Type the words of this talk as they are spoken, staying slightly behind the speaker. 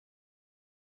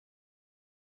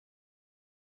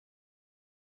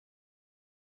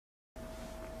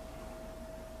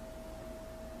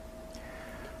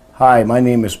Hi, my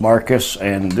name is Marcus,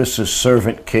 and this is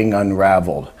Servant King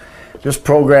Unraveled. This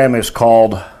program is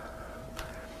called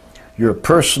Your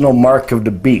Personal Mark of the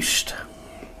Beast.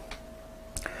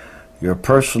 Your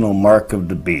Personal Mark of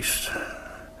the Beast.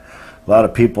 A lot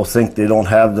of people think they don't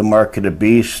have the Mark of the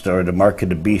Beast, or the Mark of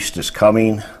the Beast is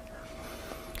coming.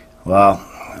 Well,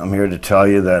 I'm here to tell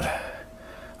you that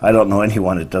I don't know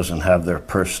anyone that doesn't have their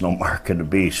personal Mark of the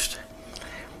Beast.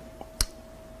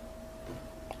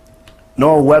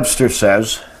 Noah Webster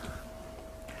says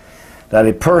that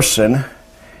a person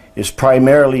is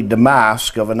primarily the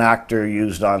mask of an actor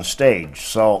used on stage.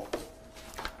 So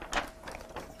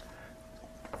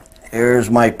here's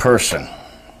my person.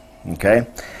 Okay?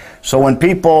 So when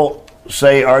people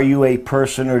say, are you a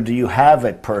person or do you have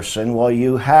a person? Well,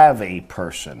 you have a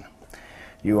person.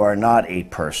 You are not a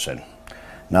person.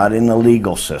 Not in the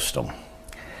legal system.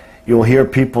 You'll hear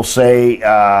people say,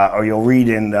 or you'll read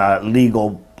in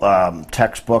legal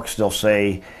textbooks, they'll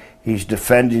say he's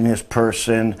defending his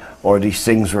person, or these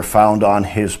things were found on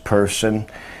his person.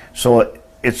 So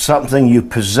it's something you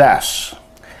possess.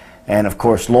 And of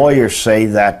course, lawyers say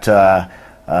that a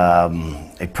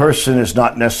person is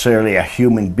not necessarily a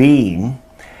human being.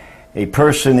 A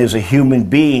person is a human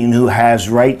being who has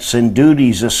rights and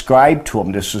duties ascribed to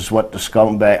him. This is what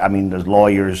the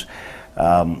lawyers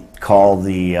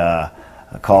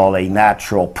call a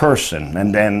natural person.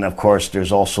 And then, of course,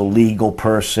 there's also legal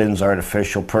persons,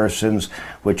 artificial persons,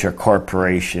 which are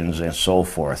corporations and so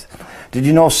forth. Did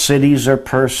you know cities are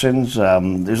persons?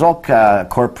 There's all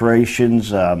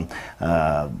corporations,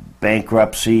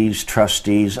 bankruptcies,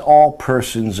 trustees, all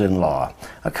persons in law.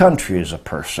 A country is a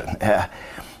person.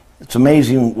 It's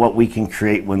amazing what we can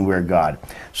create when we're God.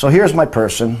 So here's my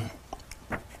person.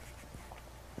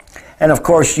 And of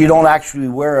course, you don't actually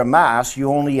wear a mask,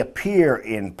 you only appear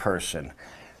in person.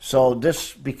 So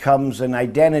this becomes an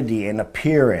identity, an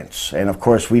appearance. And of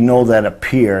course, we know that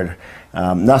appeared.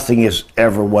 Nothing is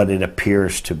ever what it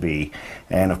appears to be.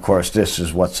 And of course, this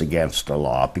is what's against the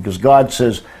law. Because God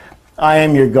says, I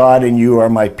am your God and you are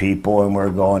my people. And we're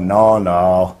going,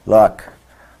 no, look,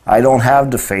 I don't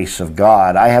have the face of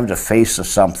God. I have the face of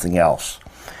something else.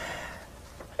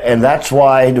 And that's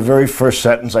why the very first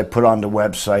sentence I put on the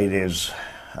website is,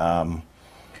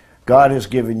 God has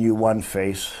given you one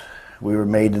face. We were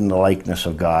made in the likeness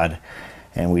of God,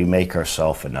 and we make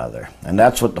ourselves another. And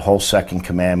that's what the whole second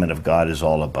commandment of God is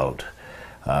all about.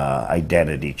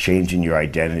 Identity, changing your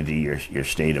identity, your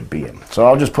state of being. So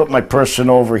I'll just put my person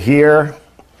over here.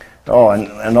 Oh,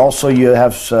 and also you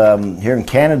have, here in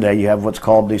Canada, you have what's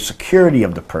called the security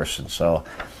of the person. So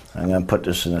I'm going to put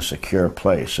this in a secure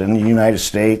place. In the United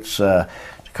States, the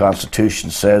Constitution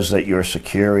says that you're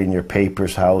secure in your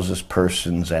papers, houses,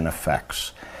 persons, and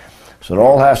effects. So it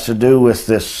all has to do with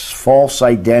this false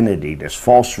identity, this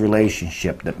false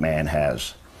relationship that man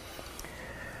has.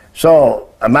 So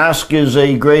a mask is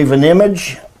a graven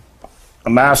image. A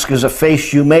mask is a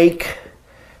face you make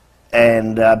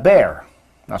and bear.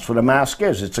 That's what a mask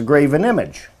is. It's a graven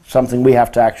image, something we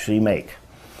have to actually make.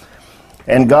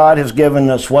 And God has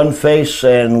given us one face,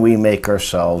 and we make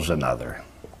ourselves another.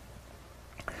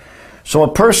 So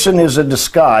a person is a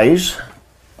disguise.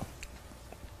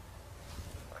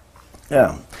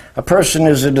 Yeah, a person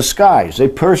is a disguise. A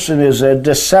person is a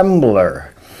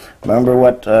dissembler. Remember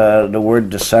what the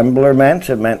word dissembler meant?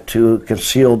 It meant to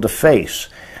conceal the face,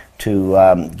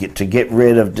 to get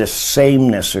rid of this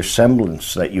sameness or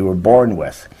semblance that you were born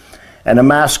with. And a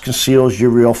mask conceals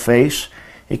your real face.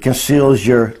 It conceals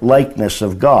your likeness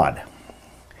of God.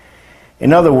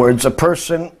 In other words, a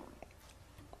person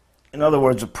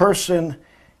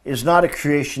is not a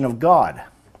creation of God,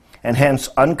 and hence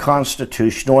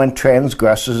unconstitutional and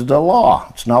transgresses the law.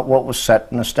 It's not what was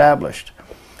set and established.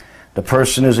 The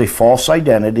person is a false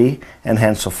identity, and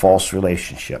hence a false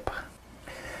relationship.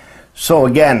 So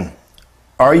again,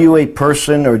 are you a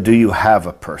person or do you have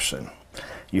a person?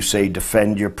 You say,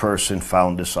 defend your person,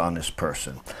 found this on this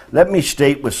person. Let me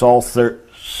state with all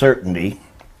certainty,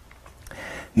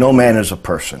 no man is a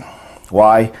person.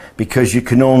 Why? Because you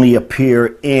can only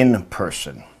appear in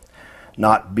person,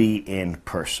 not be in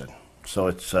person. So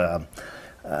it's, and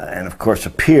of course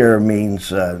appear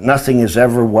means nothing is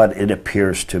ever what it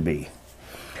appears to be.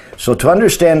 So to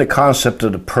understand the concept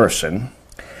of the person,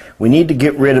 we need to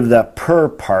get rid of that per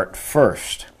part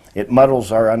first. It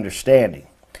muddles our understanding.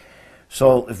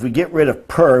 So if we get rid of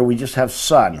per, we just have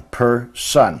son, per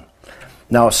son.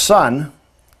 Now a son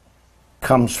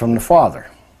comes from the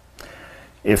father.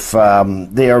 If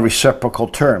they are reciprocal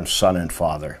terms, son and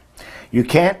father. You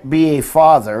can't be a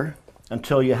father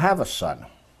until you have a son.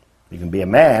 You can be a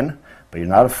man, but you're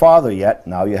not a father yet.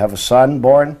 Now you have a son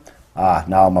born.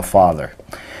 Now I'm a father.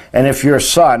 And if you're a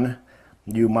son,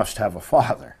 you must have a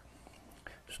father.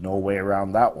 There's no way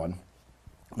around that one.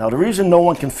 Now, the reason no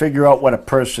one can figure out what a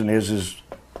person is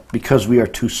because we are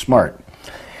too smart.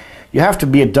 You have to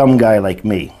be a dumb guy like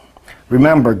me.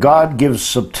 Remember, God gives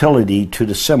subtlety to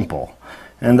the simple,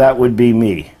 and that would be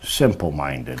me,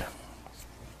 simple-minded.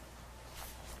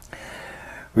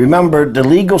 Remember, the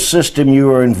legal system you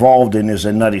are involved in is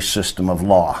a nutty system of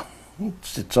law.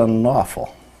 It's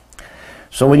unlawful.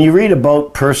 So when you read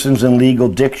about persons in legal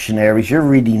dictionaries, you're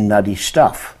reading nutty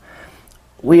stuff.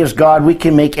 We as God, we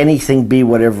can make anything be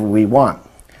whatever we want.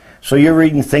 So you're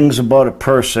reading things about a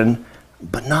person,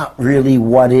 but not really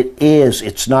what it is.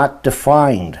 It's not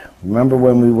defined. Remember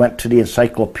when we went to the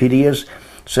encyclopedias?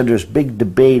 So there's big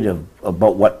debate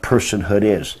about what personhood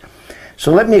is.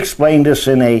 So let me explain this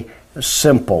in a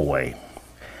simple way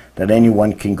that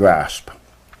anyone can grasp.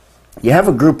 You have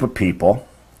a group of people,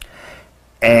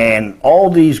 and all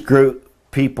these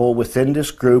people within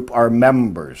this group are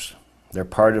members. They're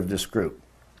part of this group.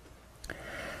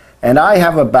 And I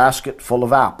have a basket full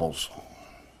of apples.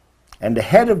 And the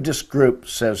head of this group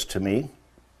says to me,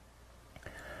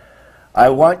 I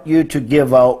want you to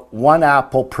give out 1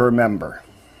 apple per member.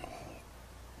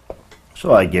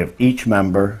 So I give each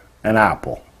member an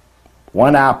apple.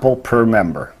 1 apple per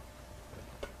member.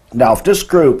 Now, if this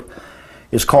group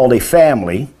is called a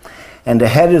family, and the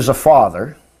head is a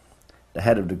father, the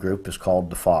head of the group is called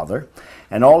the father,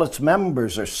 and all its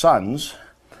members are sons,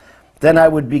 then I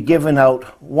would be giving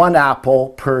out 1 apple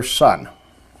per son.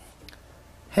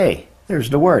 Hey, there's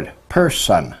the word, per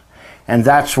son. And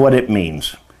that's what it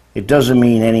means. It doesn't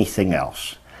mean anything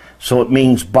else. So it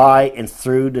means by and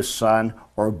through the son,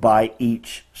 or by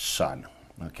each son.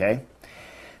 Okay?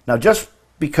 Now, just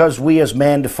because we as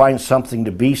man define something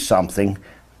to be something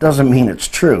doesn't mean it's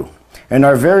true. In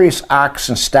our various acts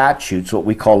and statutes, what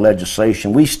we call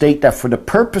legislation, we state that for the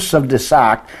purpose of this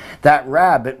act, that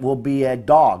rabbit will be a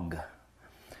dog.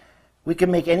 We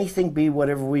can make anything be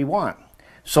whatever we want.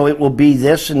 So it will be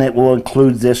this, and it will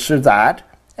include this or that,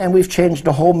 and we've changed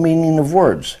the whole meaning of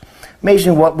words.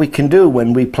 Amazing what we can do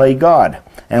when we play God,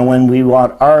 and when we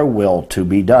want our will to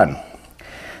be done.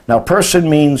 Now, person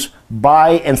means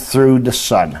by and through the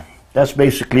Son. That's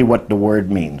basically what the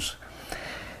word means.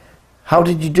 How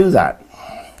did you do that?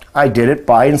 I did it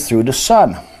by and through the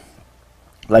Son,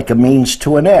 like a means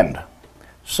to an end.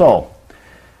 So,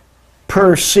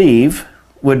 perceive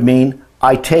would mean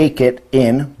I take it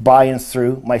in by and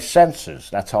through my senses.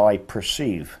 That's how I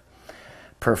perceive.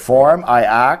 Perform, I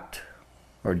act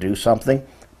or do something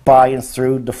by and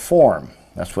through the form.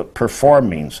 That's what perform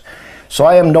means. So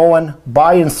I am known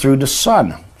by and through the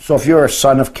Son. So if you're a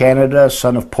son of Canada, a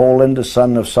son of Poland, a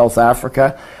son of South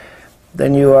Africa,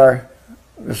 then you are,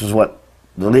 this is what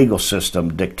the legal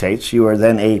system dictates, you are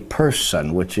then a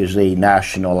person, which is a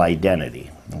national identity.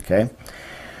 Okay?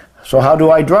 So how do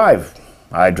I drive?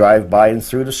 I drive by and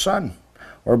through the Son,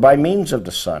 or by means of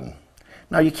the Son.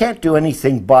 Now, you can't do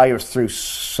anything by or through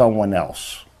someone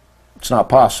else. It's not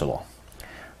possible,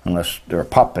 unless they're a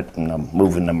puppet and I'm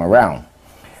moving them around.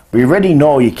 We already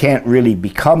know you can't really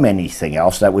become anything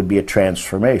else. That would be a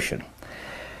transformation.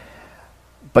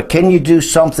 But can you do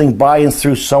something by and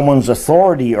through someone's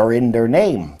authority or in their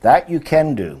name? That you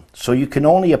can do. So you can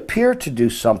only appear to do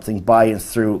something by and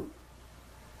through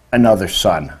another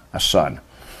son, a son.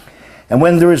 And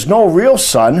when there is no real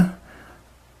son,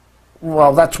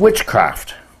 well, that's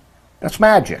witchcraft. That's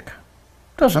magic.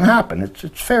 It doesn't happen.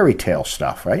 It's fairy tale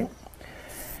stuff, right?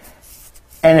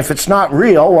 And if it's not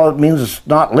real, well, it means it's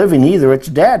not living either. It's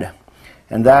dead.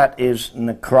 And that is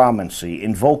necromancy,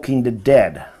 invoking the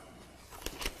dead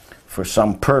for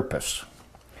some purpose.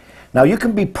 Now, you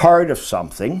can be part of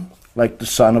something, like the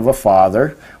son of a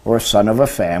father or a son of a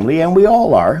family, and we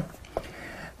all are.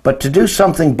 But to do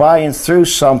something by and through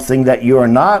something that you are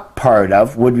not part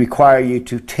of would require you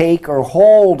to take or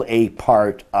hold a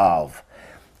part of.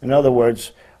 In other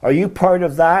words, are you part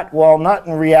of that? Well, not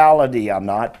in reality, I'm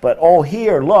not. But, oh,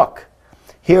 here, look.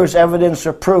 Here's evidence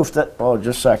or proof that, oh,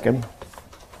 just a second.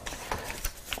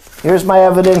 Here's my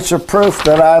evidence or proof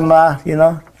that I'm,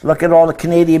 look at all the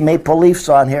Canadian Maple Leafs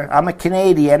on here. I'm a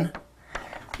Canadian.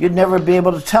 You'd never be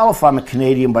able to tell if I'm a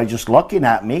Canadian by just looking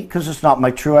at me, because it's not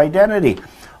my true identity.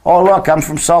 Oh, look, I'm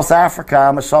from South Africa.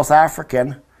 I'm a South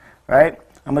African, right?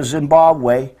 I'm a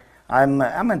Zimbabwe. I'm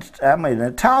an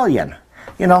Italian.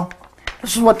 You know,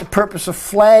 this is what the purpose of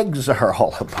flags are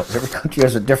all about. Every country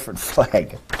has a different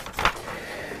flag.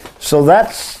 So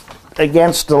that's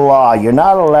against the law. You're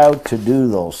not allowed to do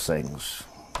those things.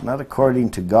 Not according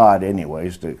to God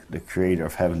anyways, the creator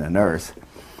of heaven and earth.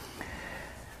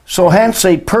 So hence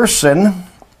a person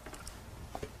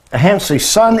Hence, a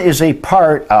son is a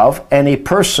part of, and a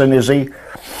person is a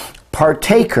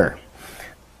partaker,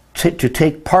 to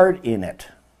take part in it,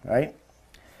 right?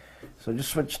 So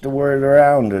just switch the word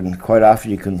around, and quite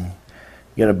often you can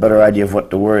get a better idea of what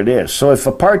the word is. So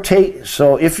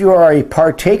if you are a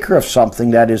partaker of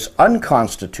something that is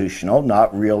unconstitutional,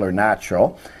 not real or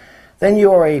natural, then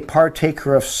you are a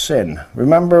partaker of sin.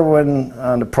 Remember when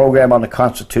on the program on the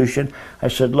Constitution, I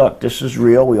said, look, this is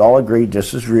real. We all agreed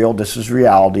this is real. This is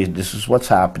reality. This is what's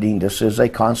happening. This is a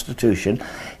Constitution.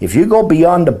 If you go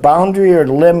beyond the boundary or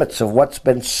limits of what's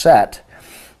been set,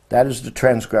 that is the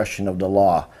transgression of the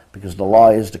law, because the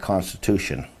law is the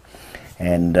Constitution.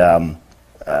 And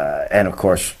of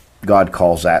course, God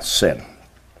calls that sin.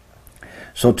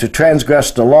 So to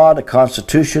transgress the law, the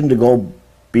Constitution, to go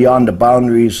beyond the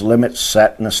boundaries, limits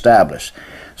set and established.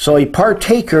 So a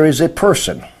partaker is a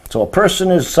person. So a person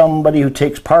is somebody who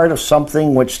takes part of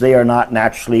something which they are not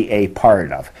naturally a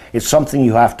part of. It's something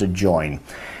you have to join.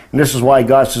 And this is why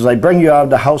God says, I bring you out of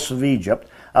the house of Egypt,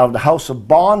 out of the house of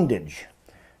bondage.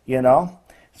 You know?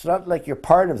 It's not like you're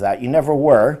part of that. You never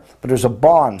were. But there's a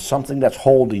bond, something that's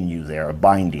holding you there, a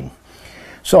binding.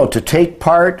 So to take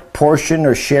part, portion,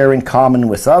 or share in common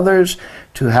with others,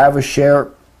 to have a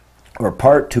share or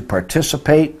part, to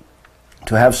participate,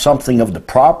 to have something of the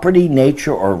property,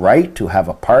 nature, or right, to have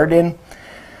a part in.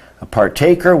 A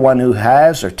partaker, one who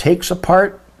has or takes a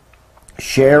part,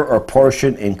 share, or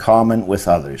portion in common with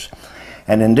others.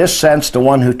 And in this sense, the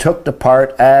one who took the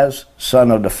part as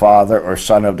son of the father or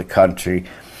son of the country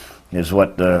is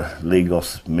what the legal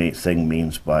thing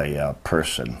means by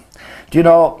person. Do you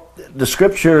know, the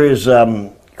scripture is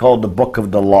called the book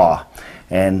of the law.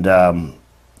 And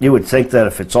you would think that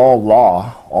if it's all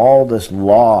law, all this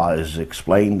law is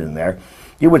explained in there,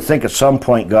 you would think at some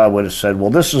point God would have said,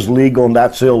 well, this is legal and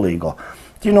that's illegal.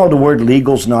 Do you know the word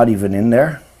legal's not even in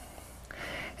there?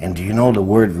 And do you know the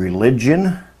word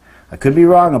religion? I could be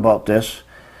wrong about this,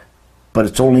 but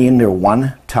it's only in there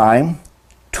one time,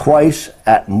 twice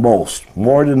at most.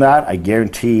 More than that, I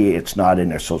guarantee you it's not in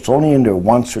there. So it's only in there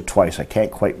once or twice. I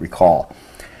can't quite recall.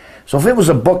 So if it was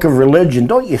a book of religion,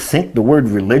 don't you think the word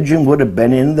religion would have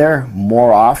been in there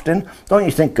more often? Don't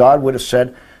you think God would have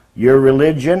said, your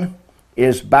religion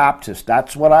is Baptist.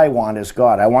 That's what I want as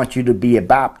God. I want you to be a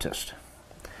Baptist.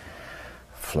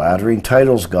 Flattering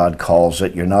titles, God calls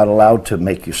it. You're not allowed to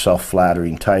make yourself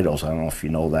flattering titles. I don't know if you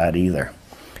know that either.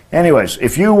 Anyways,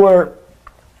 if you were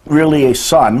really a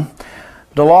son,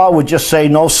 the law would just say,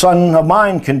 no son of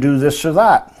mine can do this or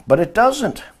that. But it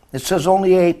doesn't. It says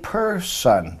only a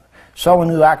person. Someone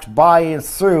who acts by and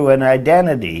through an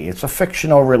identity. It's a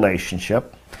fictional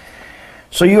relationship.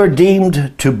 So you are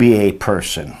deemed to be a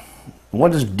person.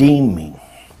 What does deem mean?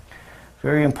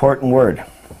 Very important word.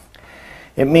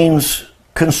 It means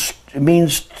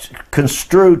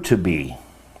construed to be.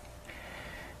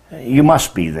 You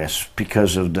must be this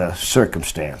because of the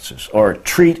circumstances. Or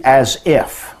treat as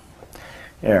if.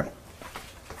 Here.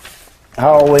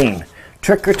 Halloween.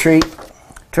 Trick or treat.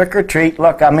 Trick or treat.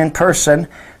 Look, I'm in person,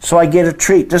 so I get a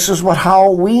treat. This is what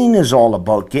Halloween is all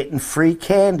about. Getting free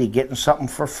candy. Getting something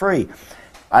for free.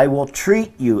 I will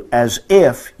treat you as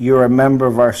if you're a member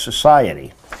of our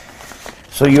society.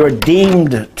 So you're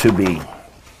deemed to be.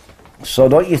 So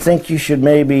don't you think you should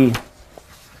maybe,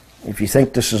 if you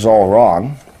think this is all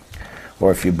wrong,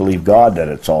 or if you believe God that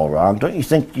it's all wrong, don't you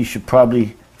think you should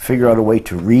probably figure out a way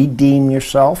to redeem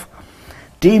yourself?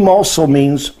 Deem also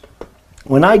means,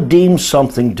 when I deem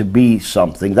something to be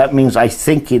something, that means I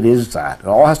think it is that. It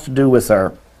all has to do with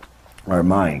our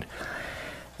mind.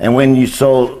 And when you,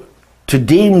 so to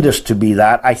deem this to be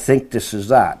that, I think this is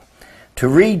that. To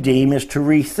redeem is to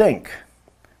rethink.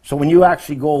 So when you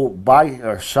actually go buy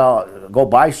or go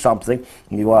buy something,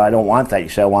 and you, well, I don't want that. You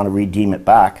say, I want to redeem it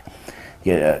back.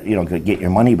 Get your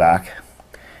money back.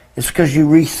 It's because you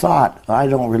rethought. I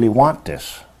don't really want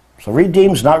this. So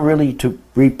redeem is not really to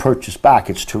repurchase back.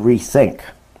 It's to rethink.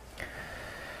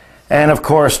 And of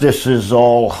course, this is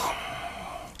all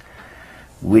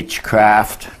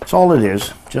witchcraft. That's all it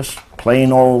is. Just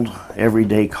plain old,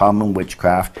 everyday, common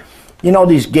witchcraft. You know,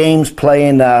 these games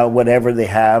playing whatever they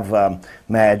have,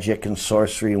 magic and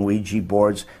sorcery and Ouija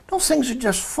boards, those things are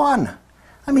just fun.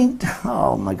 I mean,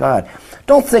 oh my God.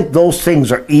 Don't think those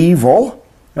things are evil,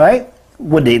 right?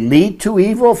 Would they lead to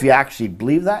evil if you actually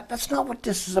believe that? That's not what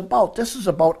this is about. This is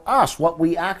about us, what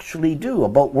we actually do,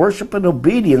 about worship and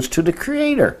obedience to the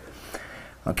Creator.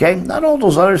 Okay? Not all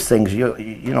those other things. You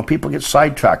know, people get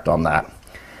sidetracked on that.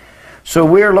 So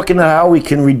we're looking at how we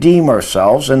can redeem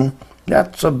ourselves, and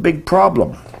that's a big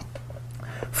problem.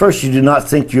 First, you do not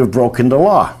think you have broken the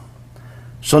law,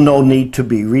 so no need to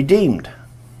be redeemed.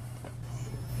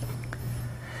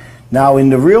 Now, in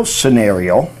the real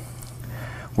scenario,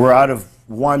 we're out of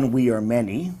one, we are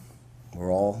many.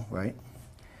 We're all, right?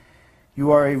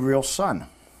 You are a real son,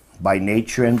 by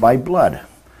nature and by blood.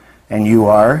 And you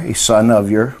are a son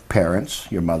of your parents,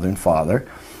 your mother and father,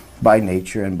 by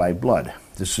nature and by blood.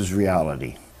 This is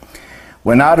reality.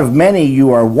 When out of many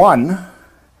you are one,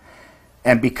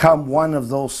 and become one of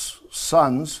those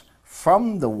sons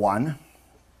from the one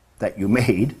that you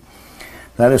made,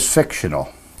 that is fictional.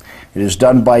 It is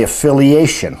done by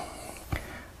affiliation,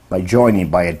 by joining,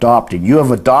 by adopting. You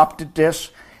have adopted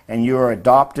this, and you are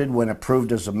adopted when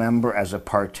approved as a member, as a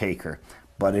partaker.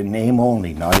 But in name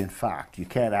only, not in fact. You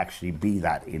can't actually be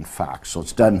that in fact. So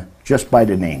it's done just by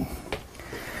the name,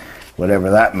 whatever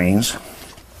that means.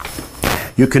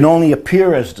 You can only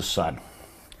appear as the son,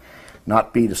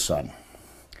 not be the son.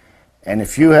 And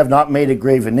if you have not made a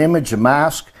graven image, a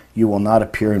mask, you will not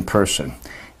appear in person.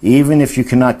 Even if you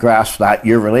cannot grasp that,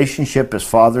 your relationship as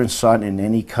father and son in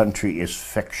any country is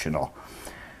fictional.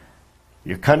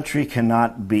 Your country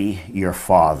cannot be your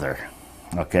father,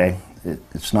 okay?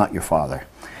 It's not your father.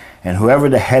 And whoever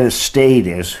the head of state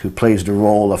is, who plays the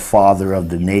role of father of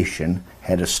the nation,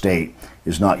 head of state,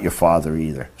 is not your father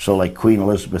either. So like Queen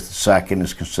Elizabeth II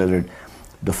is considered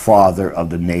the father of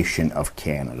the nation of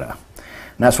Canada.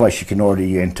 And that's why she can order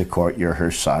you into court. You're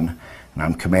her son, and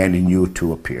I'm commanding you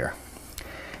to appear.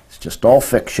 It's just all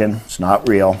fiction. It's not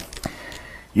real.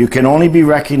 You can only be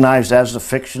recognized as the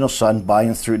fictional son by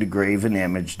and through the graven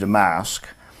image, the mask,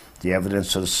 the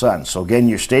evidence of the son. So again,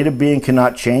 your state of being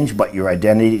cannot change, but your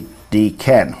identity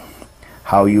can.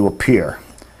 How you appear.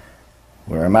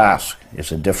 Wear a mask.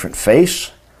 It's a different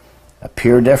face,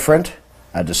 appear different,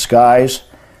 a disguise,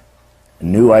 a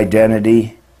new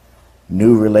identity,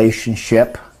 new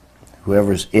relationship,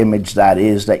 whoever's image that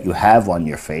is that you have on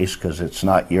your face, because it's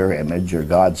not your image or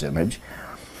God's image.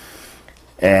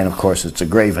 And of course, it's a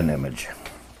graven image.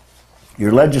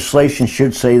 Your legislation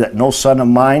should say that no son of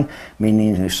mine,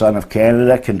 meaning a son of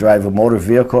Canada, can drive a motor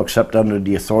vehicle except under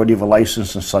the authority of a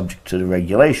license and subject to the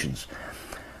regulations.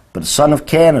 But a son of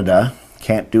Canada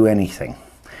can't do anything.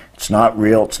 It's not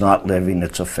real, it's not living,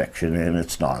 it's a fiction, and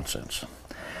it's nonsense.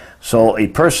 So a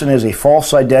person is a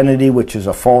false identity, which is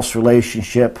a false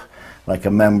relationship, like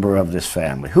a member of this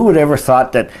family. Who would ever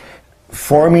thought that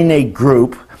forming a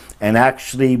group and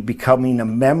actually becoming a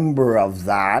member of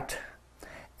that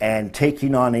and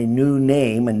taking on a new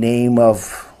name, a name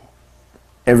of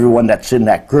everyone that's in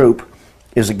that group,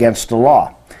 is against the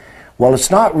law? Well,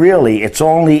 it's not really. It's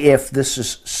only if this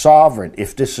is sovereign,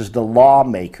 if this is the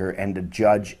lawmaker and the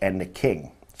judge and the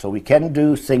king. So we can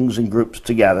do things in groups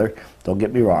together, don't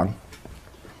get me wrong.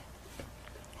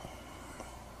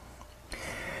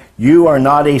 You are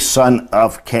not a son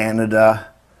of Canada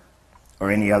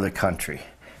or any other country.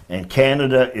 And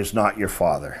Canada is not your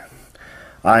father.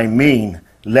 I mean,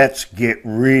 let's get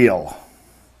real.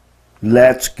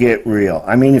 Let's get real.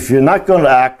 I mean, if you're not going to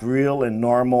act real and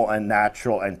normal and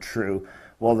natural and true,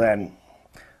 well then,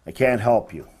 I can't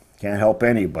help you. Can't help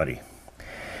anybody.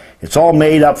 It's all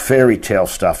made up fairy tale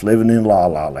stuff, living in la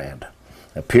la land.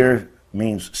 Appear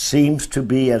means seems to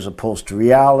be as opposed to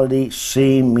reality.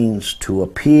 Seem means to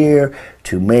appear,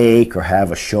 to make or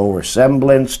have a show or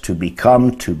semblance, to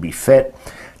become, to befit,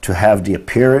 to have the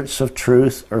appearance of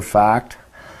truth or fact.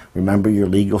 Remember, your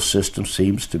legal system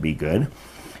seems to be good.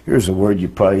 Here's a word you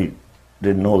probably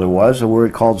didn't know there was, a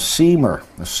word called seamer.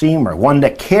 A seamer, one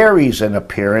that carries an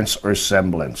appearance or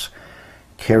semblance,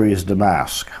 carries the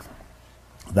mask.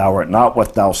 Thou art not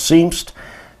what thou seemst,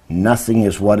 nothing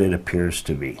is what it appears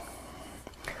to be.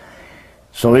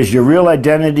 So is your real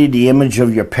identity the image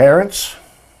of your parents?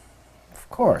 Of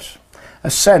course.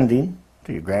 Ascending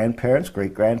to your grandparents,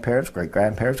 great-grandparents,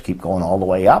 great-grandparents, keep going all the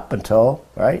way up until,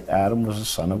 right, Adam was the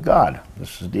son of God.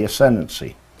 This is the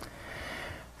ascendancy.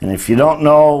 And if you don't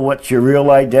know what's your real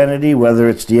identity, whether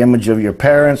it's the image of your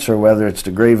parents or whether it's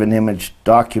the graven image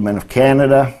document of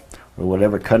Canada or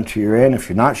whatever country you're in, if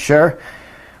you're not sure,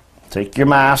 take your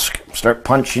mask, start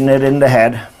punching it in the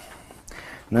head,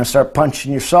 and then start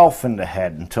punching yourself in the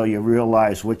head until you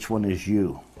realize which one is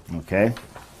you, okay?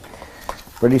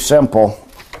 Pretty simple.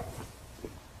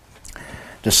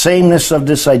 The sameness of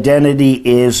this identity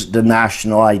is the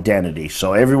national identity.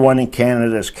 So everyone in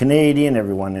Canada is Canadian,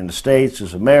 everyone in the States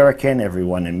is American,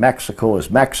 everyone in Mexico is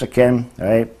Mexican,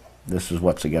 right? This is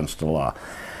what's against the law.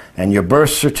 And your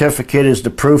birth certificate is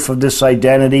the proof of this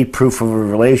identity, proof of a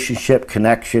relationship,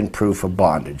 connection, proof of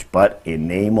bondage, but in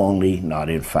name only, not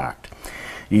in fact.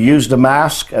 You use the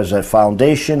mask as a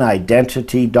foundation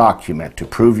identity document to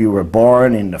prove you were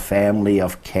born in the family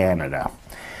of Canada.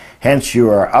 Hence you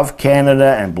are of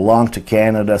Canada and belong to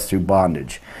Canada through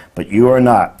bondage. But you are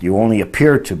not. You only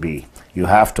appear to be. You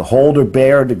have to hold or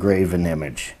bear the graven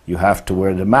image. You have to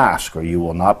wear the mask or you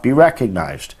will not be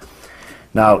recognized.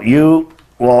 Now you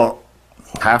will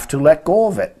have to let go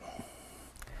of it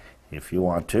if you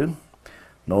want to.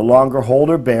 No longer hold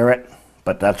or bear it,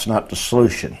 but that's not the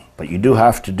solution. But you do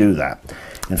have to do that.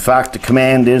 In fact, the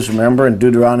command is, remember in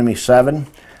Deuteronomy 7,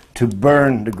 to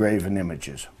burn the graven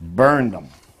images. Burn them.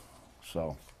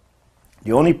 So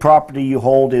the only property you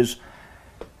hold is,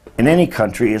 in any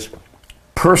country, is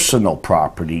personal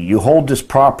property. You hold this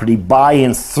property by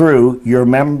and through your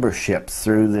membership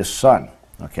through this son.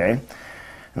 Okay?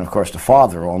 And of course the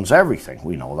Father owns everything.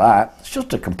 We know that. It's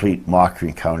just a complete mockery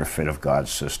and counterfeit of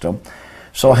God's system.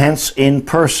 So hence in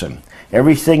person.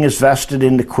 Everything is vested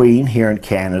in the Queen here in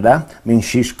Canada. I mean,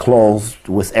 she's clothed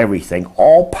with everything.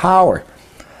 All power.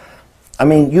 I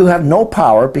mean, you have no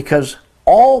power because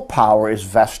all power is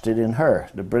vested in her.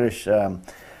 The British,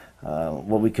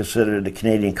 what we consider the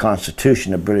Canadian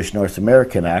Constitution, the British North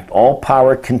American Act, all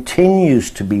power continues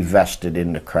to be vested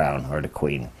in the Crown or the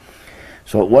Queen.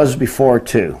 So it was before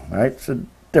too, right? It's a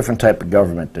different type of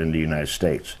government than the United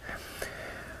States.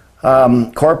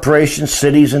 Corporations,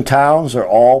 cities, and towns are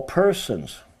all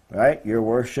persons, right? Your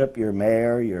worship, your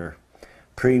mayor, your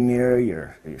premier,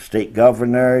 your state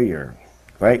governor,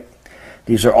 right?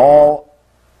 These are all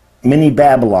mini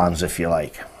Babylons, if you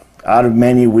like. Out of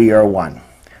many, we are one.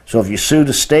 So if you sue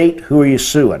the state, who are you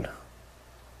suing?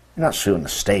 You're not suing the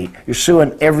state. You're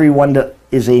suing everyone that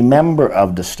is a member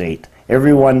of the state.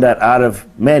 Everyone that out of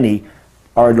many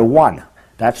are the one.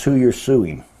 That's who you're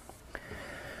suing.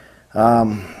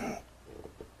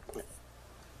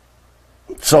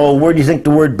 So where do you think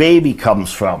the word baby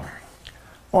comes from?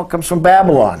 Well, it comes from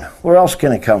Babylon. Where else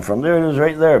can it come from? There it is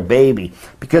right there, baby.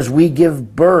 Because we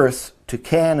give birth to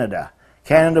Canada.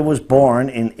 Canada was born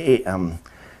in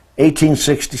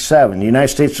 1867. The United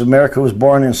States of America was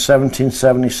born in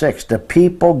 1776. The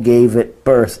people gave it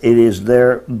birth. It is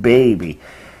their baby,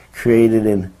 created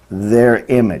in their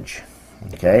image.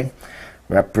 Okay?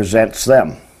 Represents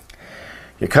them.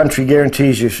 Your country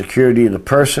guarantees your security of the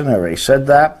person. I already said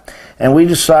that. And we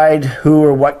decide who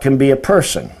or what can be a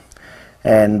person.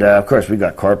 And of course, we've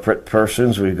got corporate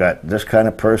persons, we've got this kind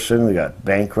of person, we've got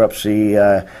bankruptcy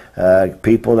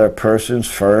people, they're persons,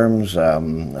 firms,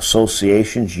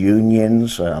 associations,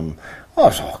 unions,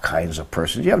 there's all kinds of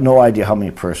persons. You have no idea how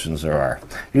many persons there are.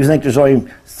 You think there's only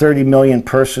 30 million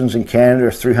persons in Canada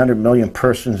or 300 million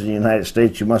persons in the United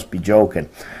States? You must be joking.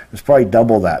 There's probably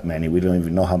double that many. We don't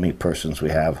even know how many persons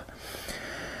we have.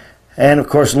 And of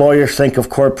course, lawyers think of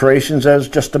corporations as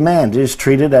just a man. It is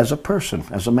treated as a person,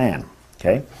 as a man.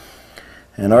 Okay?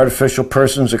 And artificial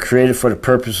persons are created for the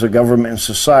purpose of government and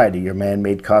society, your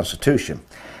man-made constitution.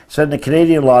 Said in the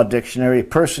Canadian Law Dictionary, a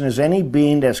person is any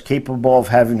being that's capable of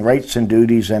having rights and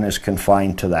duties and is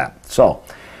confined to that. So,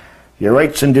 your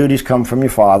rights and duties come from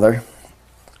your Father.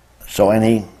 So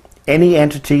any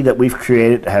entity that we've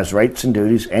created that has rights and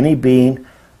duties, any being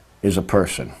is a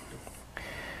person.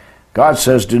 God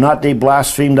says, do not they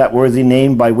blaspheme that worthy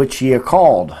name by which ye are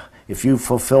called. If you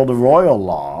fulfill the royal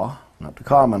law, not the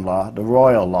common law, the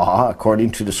royal law,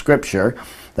 according to the scripture,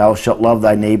 thou shalt love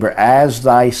thy neighbor as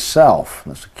thyself.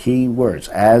 That's the key words,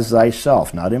 as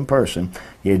thyself, not in person.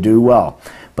 You do well.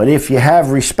 But if you have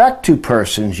respect to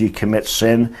persons, ye commit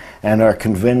sin and are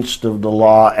convinced of the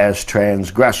law as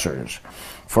transgressors.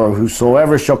 For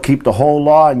whosoever shall keep the whole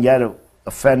law and yet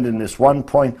offend in this one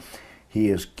point, he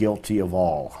is guilty of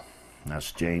all.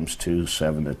 That's James 2,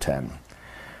 7-10.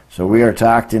 So we are to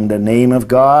act in the name of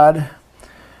God.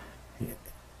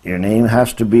 Your name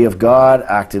has to be of God.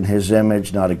 Act in His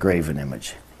image, not a graven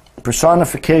image.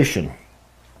 Personification.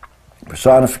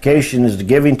 Personification is the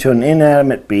giving to an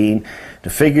inanimate being the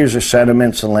figures or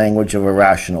sentiments and language of a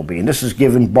rational being. This is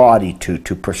given body to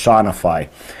personify.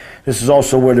 This is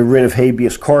also where the writ of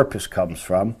habeas corpus comes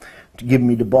from. To give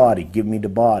me the body, give me the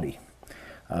body.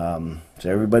 So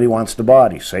everybody wants the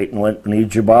body. Satan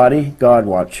needs your body. God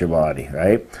wants your body,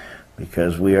 right?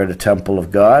 Because we are the temple of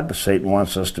God, but Satan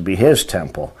wants us to be his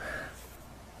temple.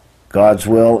 God's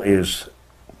will is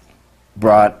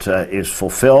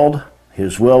fulfilled.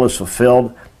 His will is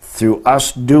fulfilled through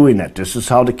us doing it. This is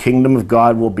how the kingdom of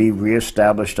God will be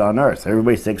reestablished on earth.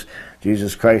 Everybody thinks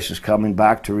Jesus Christ is coming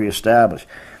back to reestablish.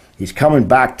 He's coming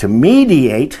back to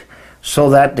mediate so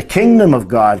that the kingdom of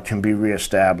God can be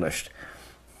reestablished.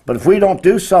 But if we don't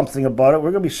do something about it,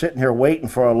 we're going to be sitting here waiting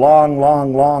for a long,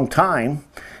 long, long time.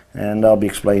 And I'll be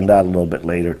explaining that a little bit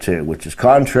later too, which is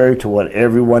contrary to what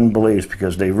everyone believes,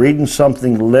 because they're reading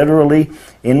something literally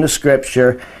in the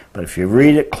scripture, but if you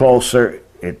read it closer,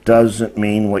 It doesn't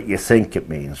mean what you think it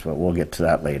means, but we'll get to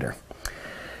that later.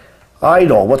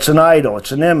 Idol. What's an idol?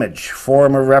 It's an image,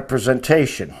 form, or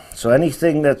representation. So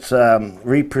anything that's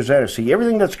represented. See,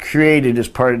 everything that's created is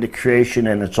part of the creation,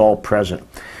 and it's all present.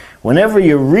 Whenever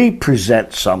you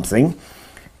represent something,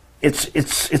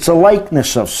 it's a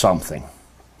likeness of something.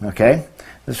 Okay?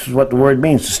 This is what the word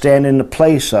means, to stand in the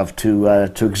place of, to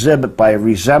exhibit by a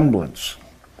resemblance.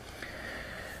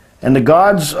 And the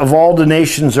gods of all the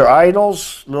nations are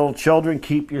idols. Little children,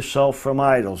 keep yourself from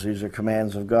idols. These are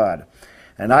commands of God.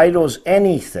 An idol is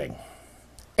anything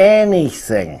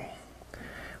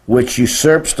which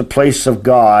usurps the place of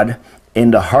God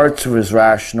in the hearts of his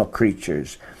rational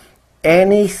creatures.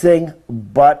 Anything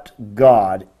but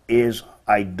God is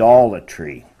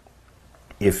idolatry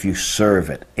if you serve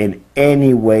it in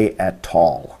any way at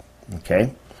all.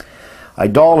 Okay?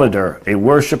 Idolater, a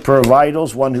worshiper of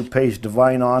idols, one who pays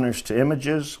divine honors to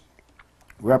images,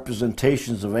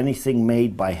 representations of anything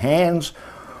made by hands,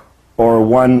 or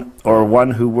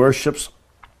one who worships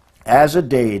as a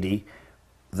deity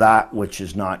that which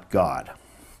is not God.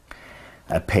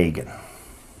 A pagan.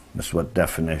 That's what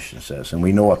definition says. And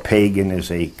we know a pagan is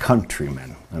a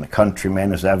countryman. And a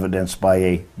countryman is evidenced by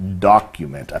a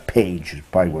document. A page is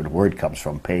probably where the word comes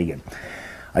from, pagan.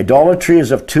 Idolatry is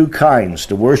of two kinds.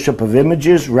 The worship of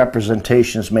images,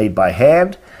 representations made by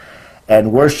hand,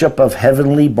 and worship of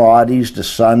heavenly bodies, the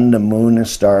sun, the moon, and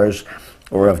stars,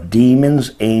 or of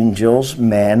demons, angels,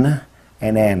 men,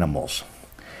 and animals.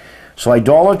 So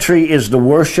idolatry is the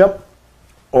worship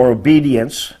or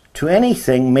obedience to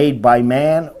anything made by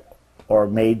man or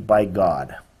made by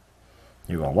God.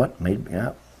 You're going, what?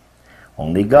 Yeah.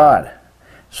 Only God.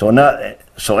 So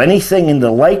anything in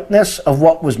the likeness of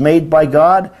what was made by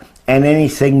God and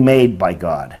anything made by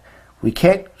God. We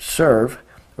can't serve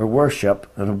or worship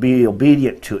and be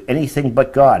obedient to anything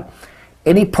but God.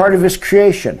 Any part of his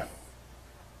creation.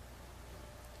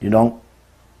 You don't,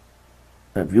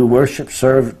 if you worship,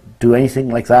 serve, do anything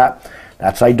like that,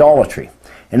 that's idolatry.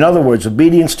 In other words,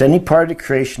 obedience to any part of the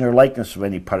creation or likeness of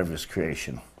any part of his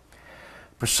creation.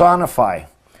 Personify,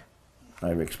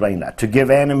 I've explained that. To give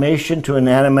animation to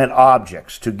inanimate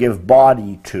objects, to give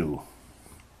body to.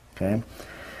 Okay?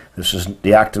 This is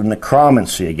the act of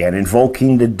necromancy again,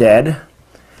 invoking the dead,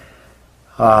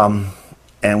 and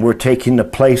we're taking the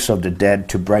place of the dead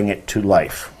to bring it to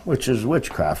life, which is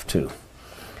witchcraft too.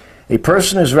 A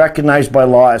person is recognized by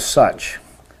law as such,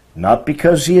 not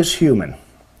because he is human,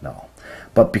 no,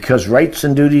 but because rights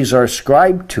and duties are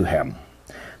ascribed to him.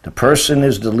 The person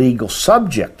is the legal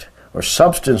subject or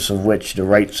substance of which the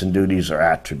rights and duties are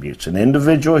attributes. An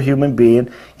individual human being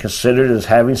considered as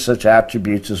having such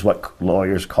attributes is what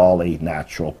lawyers call a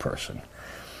natural person.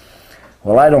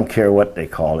 Well, I don't care what they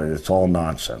call it, it's all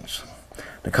nonsense.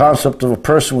 The concept of a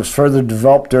person was further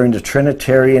developed during the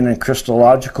Trinitarian and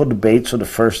Christological debates of the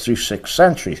 1st through 6th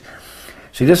centuries.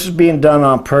 See, this is being done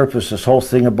on purpose, this whole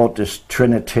thing about this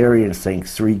Trinitarian thing,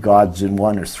 3 gods in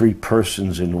one, or 3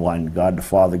 persons in one, God the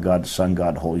Father, God the Son,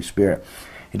 God the Holy Spirit.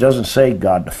 It doesn't say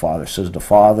God the Father, it says the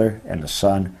Father and the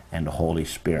Son and the Holy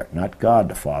Spirit, not God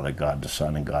the Father, God the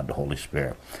Son, and God the Holy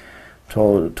Spirit.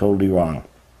 Totally wrong.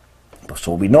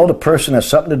 So we know the person has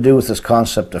something to do with this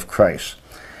concept of Christ.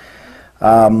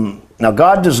 Now,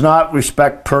 God does not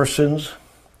respect persons,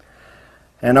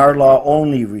 and our law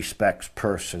only respects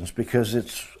persons because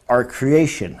it's our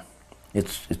creation.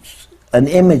 It's an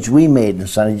image we made,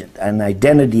 it's an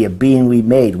identity, a being we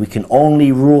made. We can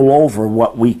only rule over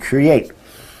what we create,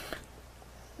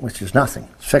 which is nothing.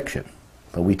 It's fiction,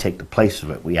 but we take the place of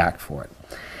it. We act for it.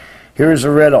 Here's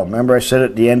a riddle. Remember I said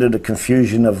at the end of the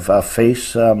Confusion of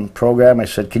Face program, I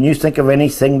said, can you think of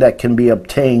anything that can be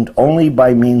obtained only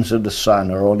by means of the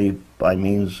Son, or only by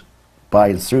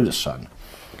and through the Son?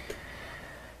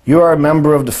 You are a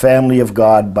member of the family of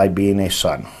God by being a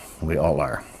son. We all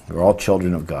are. We're all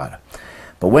children of God.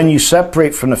 But when you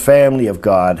separate from the family of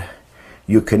God,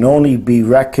 you can only be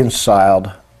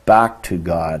reconciled back to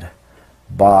God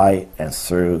by and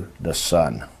through the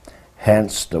Son.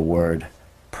 Hence the word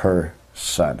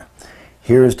person.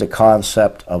 Here's the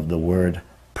concept of the word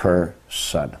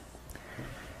person.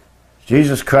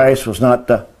 Jesus Christ was not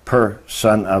the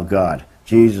person of God.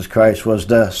 Jesus Christ was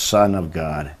the Son of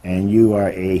God, and you are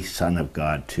a son of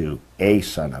God too, a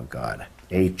son of God,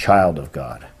 a child of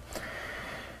God.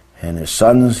 And his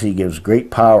sons he gives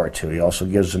great power to. He also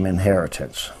gives them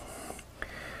inheritance.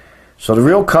 So the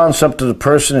real concept of the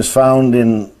person is found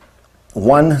in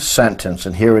one sentence,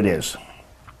 and here it is.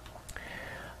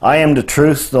 I am the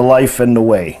truth, the life, and the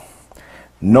way.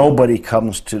 Nobody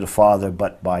comes to the Father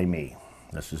but by me.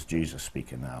 This is Jesus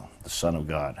speaking now, the Son of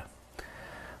God.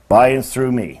 By and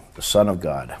through me, the Son of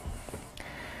God.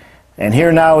 And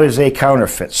here now is a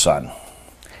counterfeit son.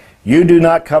 You do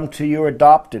not come to your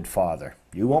adopted father.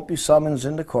 You won't be summoned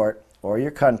into court or your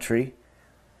country.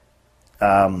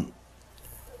 You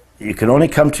can only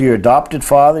come to your adopted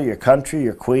father, your country,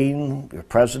 your queen, your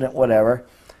president, whatever,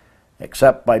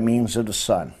 except by means of the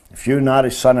son. If you're not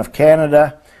a son of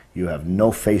Canada, you have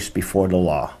no face before the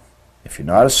law. If you're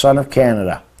not a son of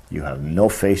Canada, you have no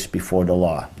face before the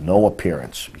law, no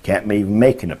appearance. You can't even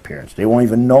make an appearance. They won't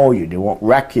even know you. They won't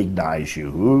recognize you.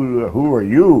 Who are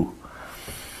you?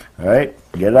 All right,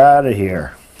 get out of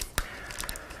here.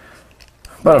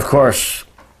 But of course,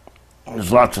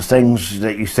 there's lots of things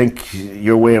that you think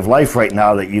your way of life right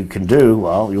now that you can do.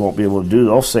 Well, you won't be able to do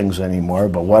those things anymore,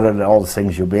 but what are all the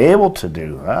things you'll be able to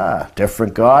do?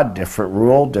 Different God, different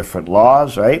rule, different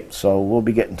laws, right? So we'll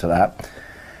be getting to that.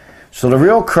 So the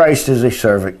real Christ is a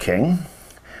servant king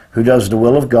who does the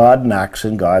will of God and acts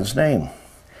in God's name.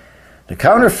 The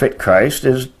counterfeit Christ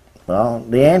is, well,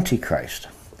 the Antichrist.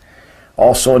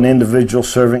 Also an individual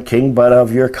servant king, but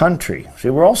of your country. See,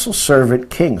 we're also servant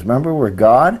kings. Remember, we're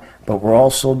God, but we're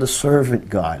also the servant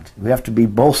God. We have to be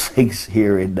both things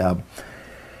here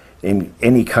in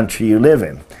any country you live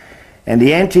in. And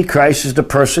the Antichrist is the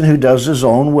person who does his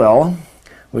own will,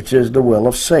 which is the will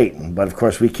of Satan. But of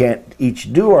course, we can't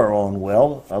each do our own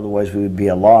will, otherwise we would be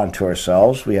a law unto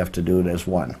ourselves. We have to do it as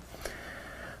one.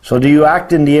 So do you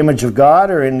act in the image of God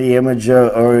or in the image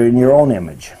or in your own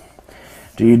image?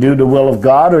 Do you do the will of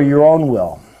God or your own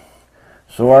will?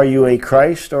 So are you a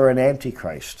Christ or an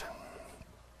Antichrist?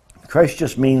 Christ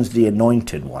just means the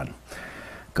anointed one,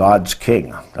 God's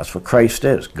king. That's what Christ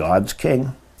is, God's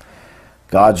king.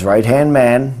 God's right-hand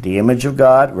man, the image of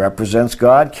God, represents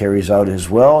God, carries out his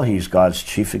will. He's God's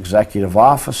chief executive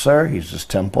officer. He's his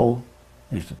temple.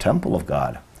 He's the temple of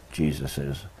God, Jesus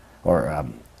is, or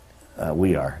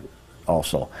we are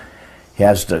also. He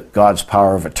has God's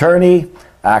power of attorney,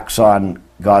 acts on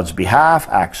God's behalf,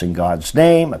 acts in God's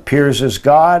name, appears as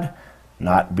God,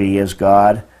 not be as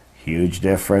God. Huge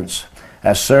difference.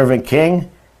 As servant king,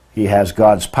 he has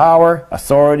God's power,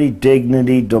 authority,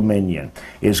 dignity, dominion.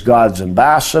 Is God's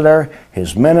ambassador,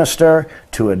 his minister,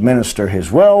 to administer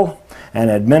his will, and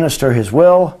administer his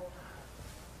will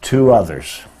to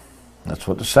others. That's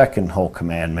what the second whole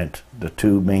commandment, the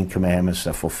two main commandments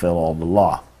that fulfill all the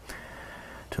law.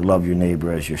 To love your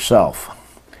neighbor as yourself.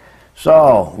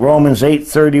 So, Romans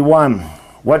 8:31.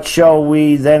 What shall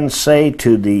we then say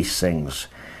to these things?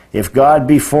 If God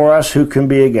be for us, who can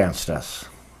be against us?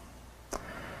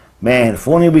 Man, if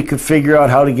only we could figure out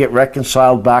how to get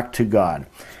reconciled back to God.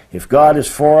 If God is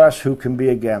for us, who can be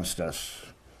against us?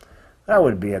 That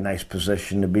would be a nice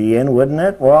position to be in, wouldn't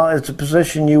it? Well, it's a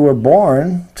position you were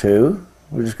born to.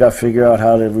 We just got to figure out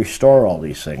how to restore all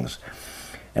these things.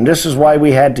 And this is why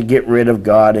we had to get rid of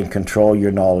God and control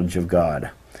your knowledge of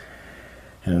God.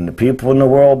 And the people in the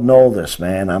world know this,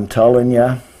 man. I'm telling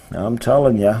you.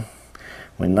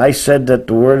 When I said that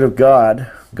the Word of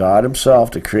God, God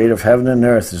himself, the creator of heaven and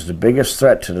earth, is the biggest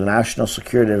threat to the national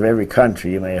security of every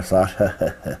country, you may have thought,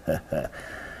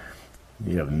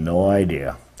 you have no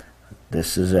idea.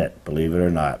 This is it, believe it or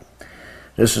not.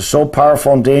 This is so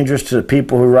powerful and dangerous to the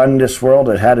people who run this world,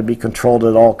 it had to be controlled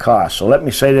at all costs. So let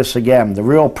me say this again. The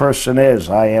real person is,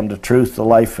 I am the truth, the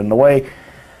life, and the way.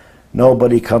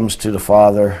 Nobody comes to the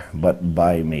Father but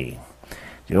by me.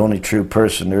 The only true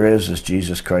person there is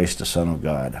Jesus Christ, the Son of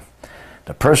God.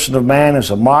 The person of man is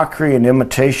a mockery and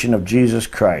imitation of Jesus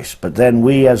Christ. But then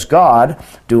we as God,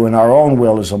 doing our own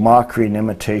will, is a mockery and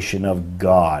imitation of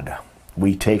God.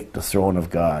 We take the throne of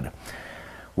God.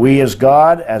 We as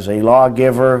God, as a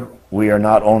lawgiver, we are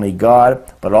not only God,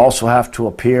 but also have to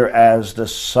appear as the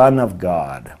Son of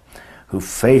God, who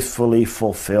faithfully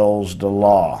fulfills the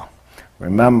law.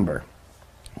 Remember,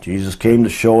 Jesus came to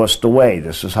show us the way.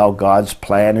 This is how God's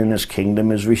plan in his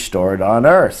kingdom is restored on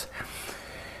earth.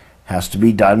 It has to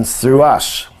be done through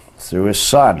us, through his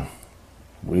Son.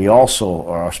 We also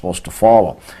are supposed to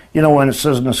follow. You know, when it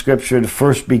says in the scripture, the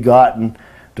first begotten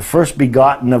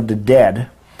of the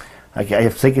dead, I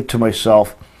think it to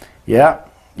myself, yeah,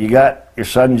 you got your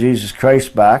Son Jesus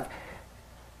Christ back.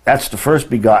 That's the first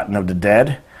begotten of the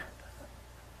dead.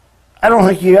 I don't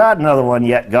think you got another one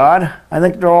yet, God. I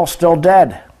think they're all still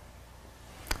dead.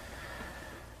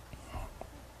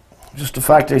 Just the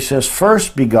fact that he says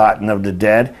first begotten of the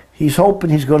dead, he's hoping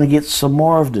he's going to get some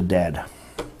more of the dead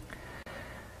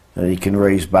that he can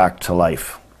raise back to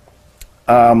life.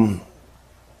 And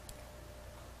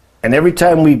every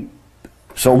time we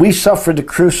suffer the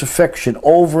crucifixion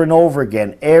over and over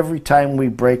again every time we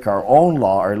break our own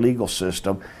law, our legal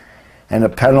system, and a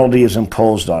penalty is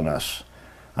imposed on us.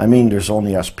 I mean, there's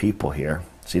only us people here.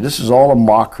 See, this is all a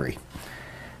mockery.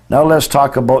 Now let's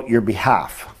talk about your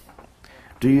behalf.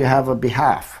 Do you have a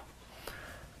behalf?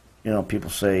 You know, people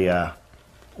say,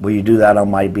 will you do that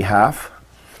on my behalf?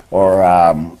 Or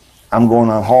I'm going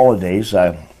on holidays,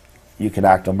 you can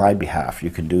act on my behalf. You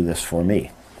can do this for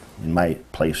me in my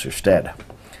place or stead.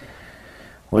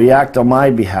 Will you act on my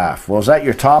behalf? Well, is that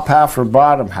your top half or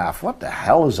bottom half? What the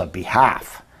hell is a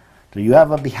behalf? Do you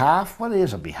have a behalf? What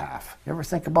is a behalf? You ever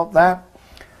think about that?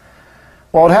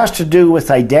 Well, it has to do with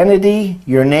identity,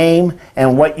 your name,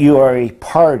 and what you are a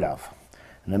part of.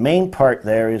 And the main part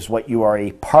there is what you are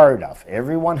a part of.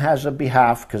 Everyone has a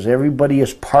behalf because everybody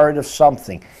is part of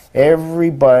something.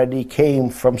 Everybody came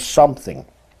from something.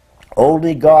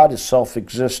 Only God is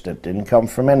self-existent, didn't come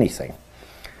from anything.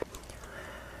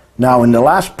 Now, in the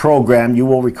last program, you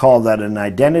will recall that an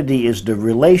identity is the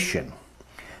relation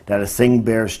that a thing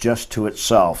bears just to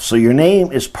itself. So your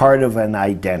name is part of an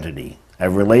identity, a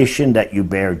relation that you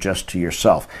bear just to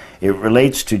yourself. It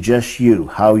relates to just you,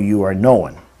 how you are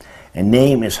known. A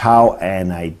name is how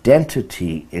an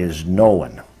identity is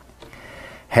known.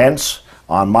 Hence,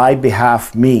 on my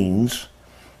behalf means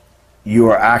you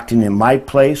are acting in my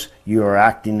place, you are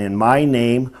acting in my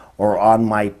name, or on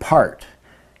my part.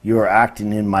 You are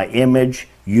acting in my image,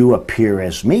 you appear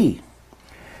as me.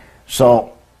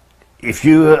 So, if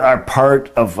you are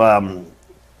part of,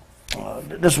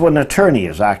 this is what an attorney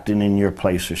is, acting in your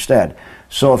place or stead.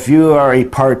 So if you are a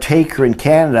partaker in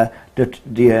Canada,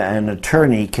 an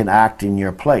attorney can act in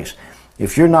your place.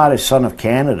 If you're not a son of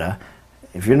Canada,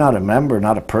 if you're not a member,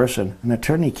 not a person, an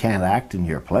attorney can't act in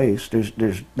your place.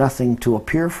 There's nothing to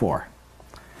appear for.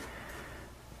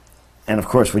 And of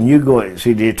course, when you go,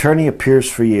 see, the attorney appears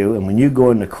for you, and when you go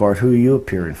into court, who are you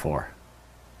appearing for?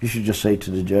 You should just say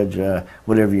to the judge,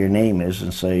 whatever your name is,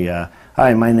 and say,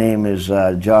 hi, my name is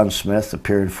John Smith,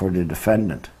 appearing for the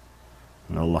defendant.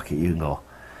 And they'll look at you and go,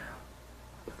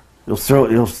 they'll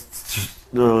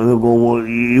go, well,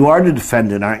 you are the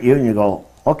defendant, aren't you? And you go,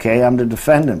 okay, I'm the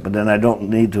defendant, but then I don't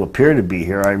need to appear to be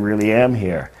here. I really am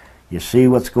here. You see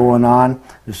what's going on?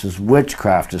 This is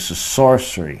witchcraft. This is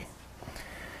sorcery.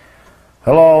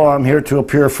 Hello, I'm here to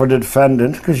appear for the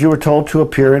defendant because you were told to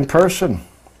appear in person.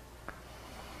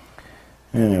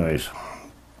 Anyways,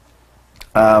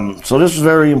 so this is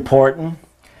very important.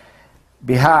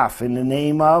 Behalf, in the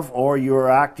name of, or you are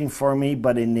acting for me,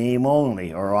 but in name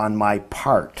only, or on my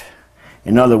part.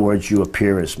 In other words, you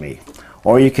appear as me.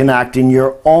 Or you can act in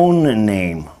your own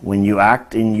name. When you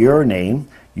act in your name,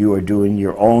 you are doing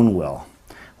your own will.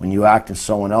 When you act in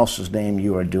someone else's name,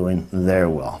 you are doing their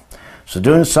will. So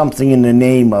doing something in the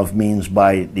name of means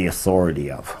by the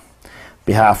authority of.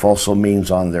 Behalf also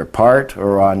means on their part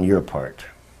or on your part.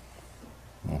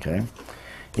 Okay?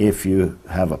 If you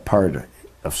have a part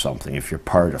of something, if you're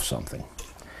part of something.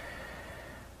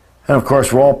 And of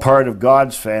course, we're all part of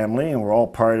God's family, and we're all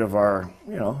part of our,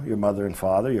 you know, your mother and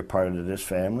father. You're part of this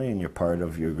family, and you're part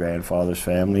of your grandfather's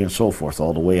family, and so forth,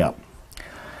 all the way up.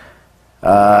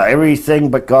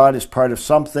 Everything but God is part of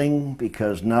something,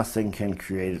 because nothing can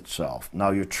create itself.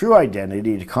 Now, your true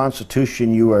identity, the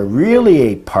constitution you are really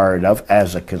a part of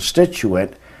as a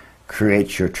constituent,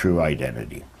 creates your true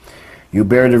identity. You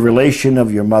bear the relation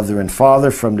of your mother and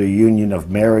father from the union of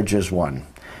marriage as one.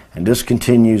 And this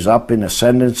continues up in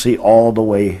ascendancy all the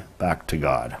way back to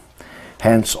God.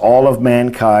 Hence, all of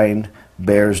mankind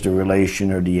bears the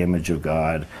relation or the image of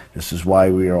God. This is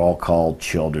why we are all called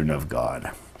children of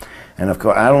God. And of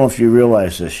course, I don't know if you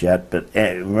realize this yet, but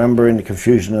remember in the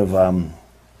Confusion of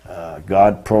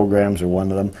God programs, or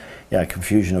one of them, yeah,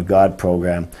 Confusion of God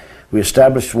program, we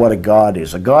established what a God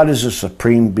is. A God is a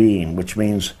supreme being, which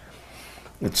means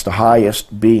it's the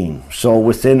highest being. So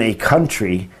within a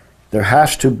country, there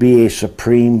has to be a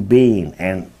supreme being,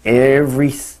 and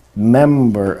every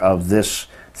member of this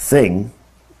thing,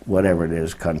 whatever it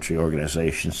is, country,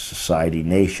 organization, society,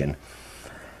 nation,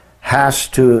 has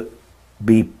to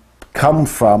come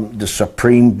from the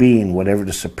supreme being, whatever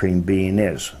the supreme being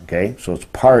is. Okay, so it's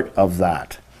part of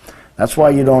that. That's why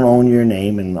you don't own your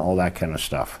name and all that kind of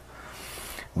stuff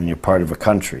when you're part of a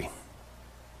country.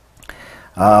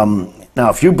 Now,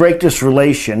 if you break this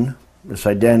relation, this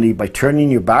identity, by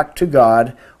turning your back to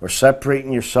God or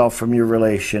separating yourself from your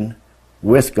relation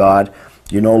with God,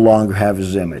 you no longer have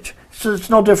His image. So it's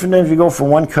no different than if you go from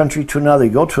one country to another.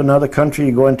 You go to another country,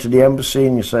 you go into the embassy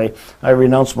and you say, I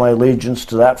renounce my allegiance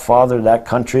to that father, that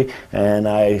country, and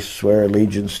I swear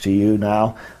allegiance to you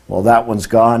now. Well, that one's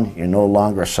gone. You're no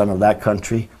longer a son of that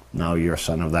country. Now you're a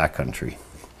son of that country.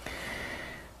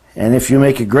 And if you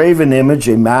make a graven image,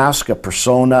 a mask, a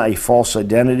persona, a false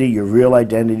identity, your real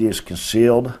identity is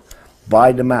concealed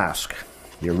by the mask.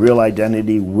 Your real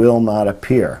identity will not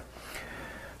appear.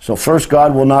 So first,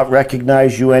 God will not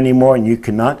recognize you anymore, and you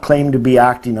cannot claim to be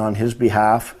acting on his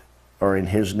behalf or in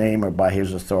his name or by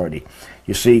his authority.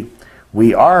 You see,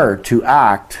 we are to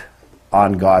act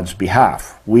on God's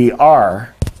behalf. We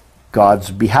are God's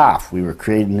behalf. We were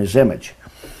created in his image.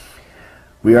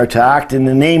 We are to act in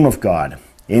the name of God,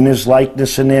 in his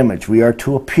likeness and image. We are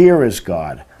to appear as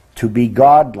God, to be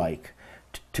godlike,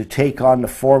 to take on the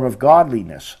form of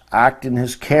godliness, act in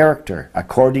his character,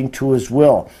 according to his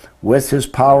will, with his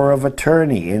power of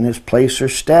attorney, in his place or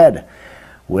stead,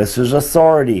 with his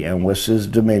authority and with his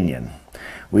dominion.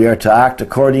 We are to act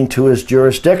according to his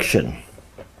jurisdiction,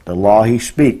 the law he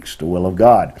speaks, the will of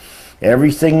God.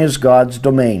 Everything is God's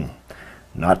domain,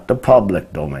 not the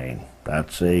public domain.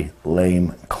 That's a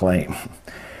lame claim.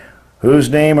 Whose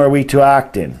name are we to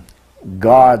act in?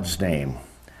 God's name.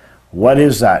 What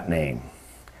is that name?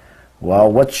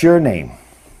 Well, what's your name?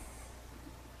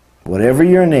 Whatever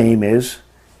your name is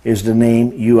the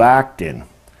name you act in.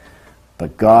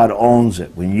 But God owns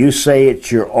it. When you say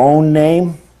it's your own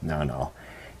name, no.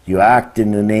 You act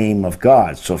in the name of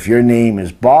God. So if your name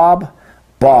is Bob,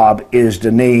 Bob is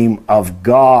the name of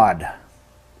God.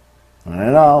 I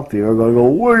know, people are going to go,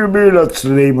 what do you mean that's the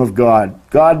name of God?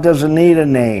 God doesn't need a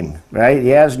name, right? He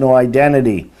has no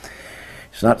identity.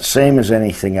 It's not the same as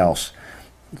anything else.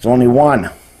 It's only one,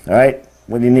 all right?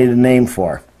 What do you need a name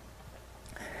for?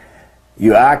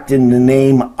 You act in the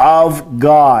name of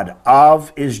God.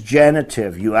 Of is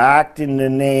genitive. You act in the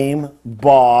name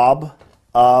Bob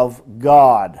of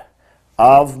God.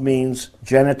 Of means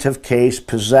genitive case,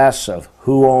 possessive.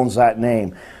 Who owns that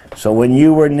name? So when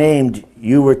you were named,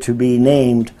 you were to be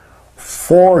named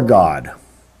for God.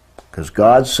 Because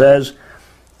God says,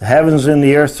 the heavens and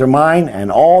the earth are mine, and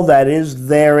all that is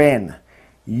therein.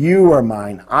 You are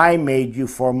mine. I made you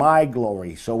for my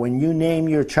glory. So when you name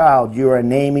your child, you are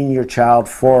naming your child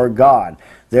for God.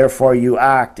 Therefore, you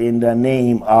act in the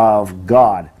name of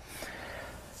God.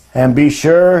 And be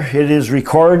sure it is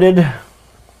recorded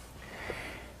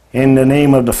in the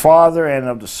name of the Father, and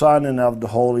of the Son, and of the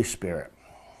Holy Spirit.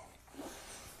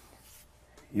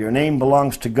 Your name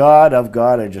belongs to God, of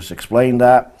God. I just explained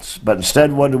that. But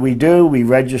instead, what do? We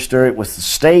register it with the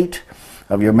state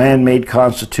of your man-made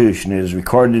constitution. It is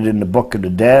recorded in the Book of the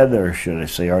Dead, or should I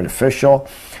say artificial.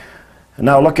 And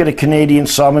now look at a Canadian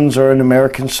summons or an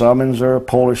American summons or a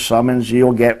Polish summons.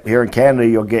 You'll get, here in Canada,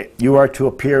 you are to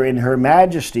appear in Her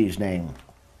Majesty's name.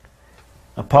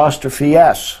 Apostrophe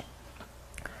S.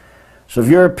 So if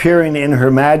you're appearing in Her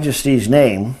Majesty's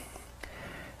name,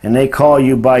 and they call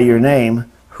you by your name,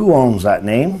 who owns that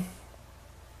name?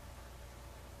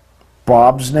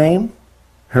 Bob's name?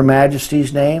 Her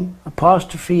Majesty's name?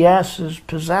 Apostrophe S is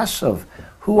possessive.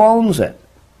 Who owns it?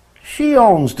 She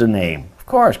owns the name, of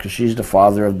course, because she's the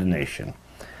father of the nation.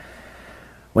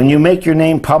 When you make your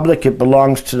name public, it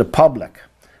belongs to the public.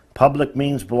 Public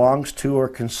means belongs to or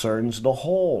concerns the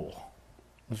whole.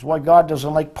 That's why God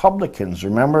doesn't like publicans.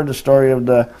 Remember the story of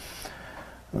the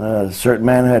certain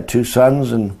man who had two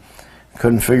sons and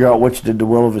couldn't figure out which did the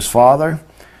will of his father?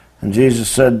 And Jesus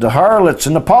said, the harlots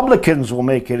and the publicans will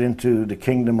make it into the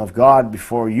kingdom of God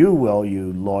before you will,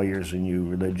 you lawyers and you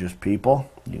religious people,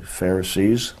 you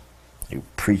Pharisees, you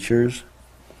preachers.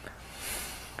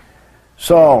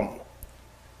 So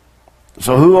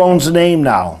who owns the name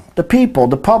now? The people,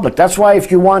 the public. That's why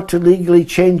if you want to legally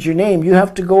change your name, you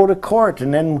have to go to court.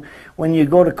 And then when you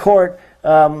go to court,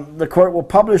 the court will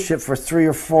publish it for 3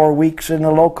 or 4 weeks in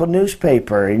a local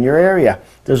newspaper in your area.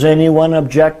 Does anyone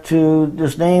object to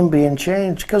this name being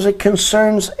changed? Because it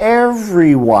concerns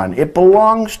everyone. It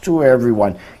belongs to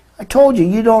everyone. I told you,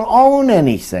 you don't own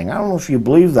anything. I don't know if you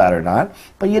believe that or not,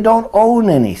 but you don't own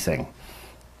anything.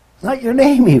 Not your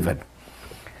name even.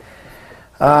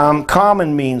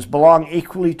 Common means belong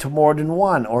equally to more than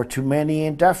one or to many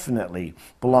indefinitely,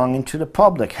 belonging to the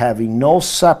public, having no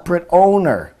separate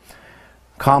owner.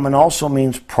 Common also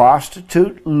means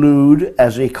prostitute, lewd,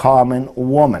 as a common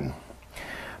woman.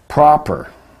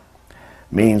 Proper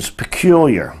means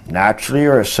peculiar, naturally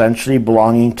or essentially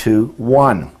belonging to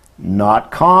one,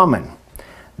 not common.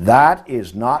 That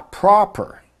is not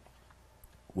proper,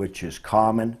 which is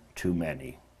common to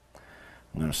many.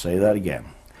 I'm going to say that again.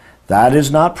 That is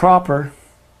not proper,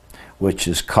 which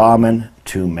is common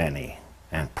to many.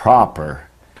 And proper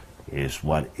is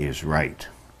what is right.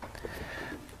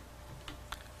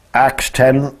 Acts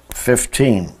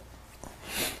 10:15.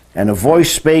 And a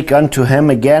voice spake unto him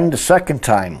again the second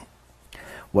time,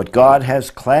 what God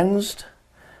has cleansed,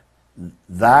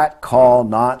 that call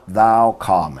not thou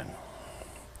common.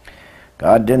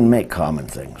 God didn't make common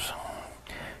things.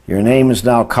 Your name is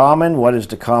now common. What is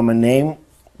the common name?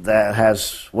 that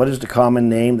has, what is the common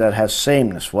name that has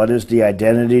sameness? What is the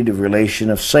identity, the relation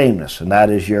of sameness? And that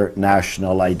is your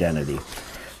national identity.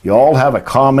 You all have a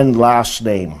common last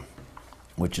name,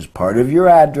 which is part of your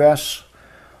address.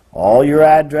 All your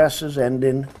addresses end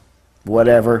in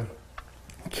whatever,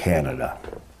 Canada,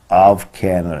 of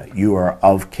Canada. You are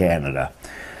of Canada.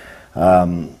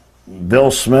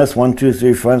 Bill Smith,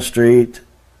 123 Front Street,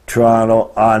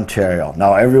 Toronto, Ontario.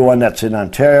 Now everyone that's in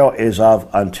Ontario is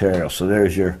of Ontario, so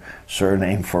there's your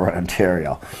surname for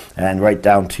Ontario, and right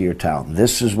down to your town.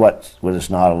 This is what is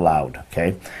not allowed, okay?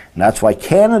 And that's why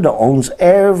Canada owns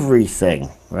everything,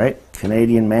 right?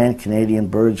 Canadian man, Canadian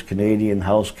birds, Canadian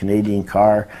house, Canadian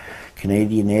car,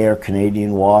 Canadian air,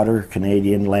 Canadian water,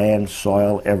 Canadian land,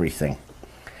 soil, everything.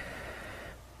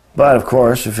 But of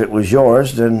course, if it was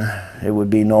yours, then it would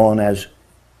be known as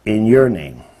in your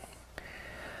name.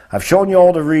 I've shown you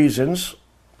all the reasons.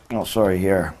 Oh, sorry,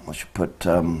 here. I should put,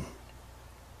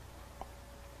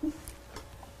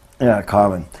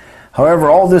 common. However,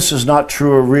 all this is not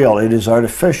true or real. It is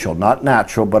artificial, not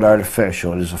natural, but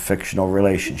artificial. It is a fictional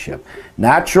relationship.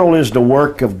 Natural is the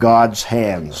work of God's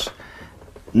hands.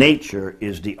 Nature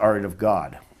is the art of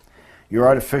God. Your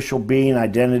artificial being,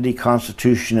 identity,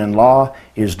 constitution, and law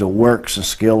is the works and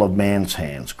skill of man's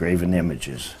hands, graven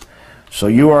images. So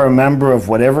you are a member of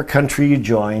whatever country you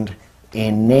joined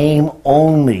in name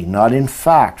only, not in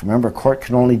fact. Remember, a court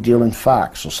can only deal in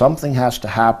facts. So something has to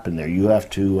happen there. You have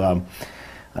to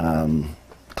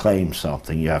claim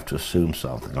something. You have to assume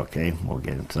something, okay? We'll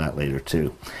get into that later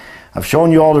too. I've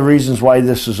shown you all the reasons why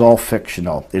this is all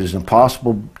fictional. It is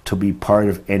impossible to be part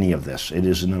of any of this. It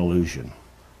is an illusion,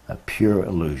 a pure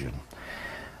illusion.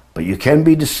 But you can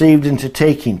be deceived into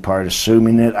taking part,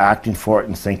 assuming it, acting for it,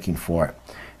 and thinking for it.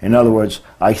 In other words,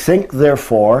 I think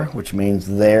therefore, which means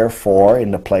therefore in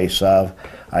the place of,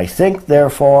 I think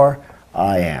therefore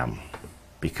I am,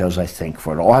 because I think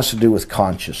for it. It all has to do with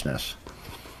consciousness.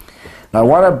 Now I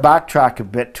want to backtrack a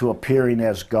bit to appearing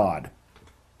as God.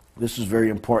 This is very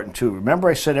important too. Remember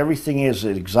I said everything is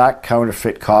an exact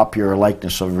counterfeit copy or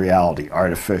likeness of reality,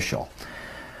 artificial.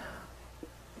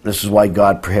 This is why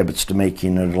God prohibits the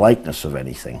making or the likeness of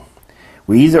anything.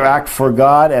 We either act for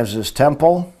God as His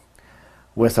temple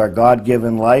with our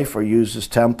God-given life, or use His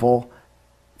temple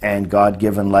and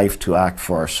God-given life to act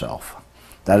for ourselves.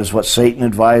 That is what Satan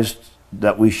advised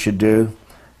that we should do.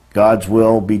 God's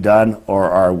will be done or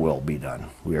our will be done.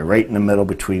 We are right in the middle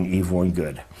between evil and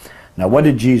good. Now what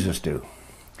did Jesus do?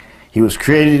 He was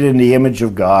created in the image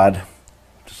of God,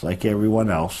 just like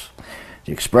everyone else.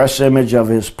 The express image of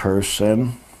His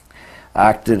person,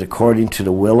 acted according to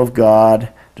the will of God,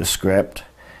 the script.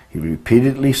 He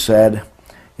repeatedly said,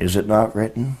 is it not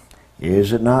written?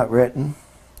 Is it not written?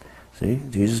 See,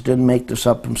 Jesus didn't make this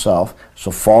up Himself. So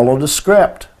follow the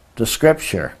script, the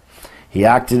scripture. He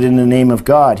acted in the name of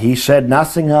God. He said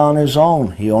nothing on His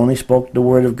own. He only spoke the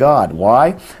word of God.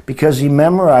 Why? Because He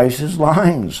memorized His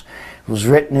lines. It was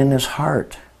written in His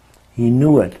heart. He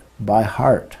knew it by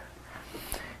heart.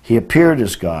 He appeared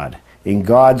as God, in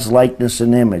God's likeness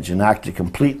and image, and acted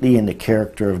completely in the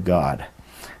character of God.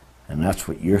 And that's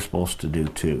what you're supposed to do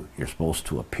too. You're supposed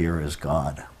to appear as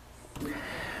God.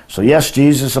 So yes,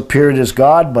 Jesus appeared as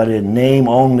God, but in name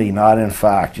only, not in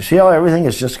fact. You see how everything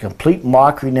is just a complete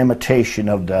mockery and imitation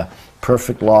of the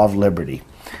perfect law of liberty.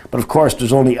 But of course,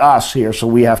 there's only us here, so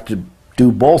we have to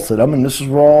do both of them. And this is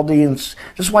where all the, this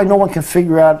is why no one can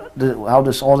figure out how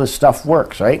all this stuff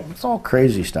works, right? It's all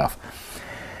crazy stuff.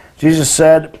 Jesus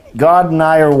said, God and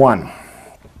I are one.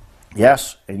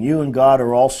 Yes, and you and God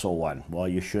are also one. Well,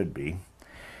 you should be.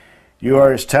 You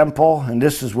are His temple, and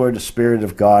this is where the Spirit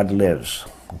of God lives.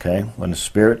 Okay? When the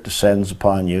Spirit descends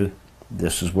upon you,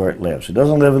 this is where it lives. It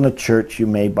doesn't live in a church you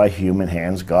made by human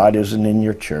hands. God isn't in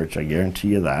your church, I guarantee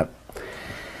you that.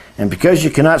 And because you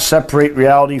cannot separate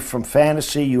reality from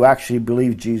fantasy, you actually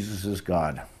believe Jesus is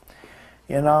God.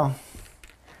 You know,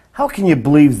 how can you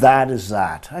believe that is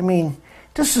that? I mean,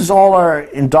 this is all our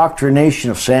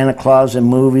indoctrination of Santa Claus and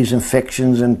movies and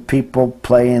fictions and people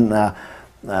playing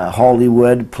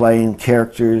Hollywood, playing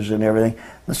characters and everything.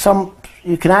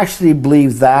 You can actually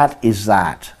believe that is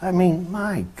that. I mean,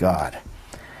 my God.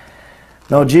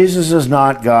 No, Jesus is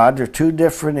not God. They're two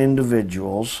different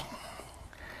individuals.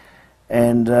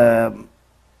 And what's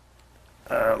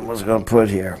I going to put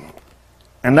here?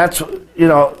 And that's, you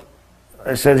know,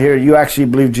 I said here, you actually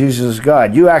believe Jesus is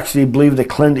God. You actually believe that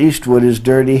Clint Eastwood is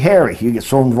Dirty Harry. You get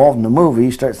so involved in the movie,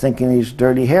 you start thinking he's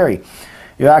Dirty Harry.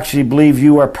 You actually believe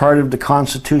you are part of the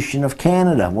Constitution of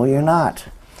Canada. Well, you're not.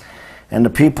 And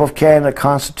the people of Canada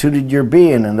constituted your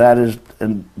being, and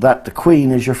that the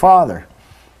Queen is your father.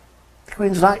 The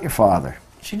Queen's not your father.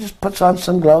 She just puts on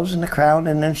some gloves and a crown,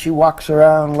 and then she walks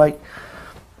around like,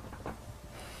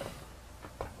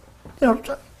 you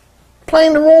know,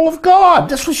 playing the role of God.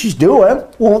 That's what she's doing.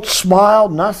 Won't smile,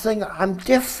 nothing. I'm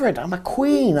different. I'm a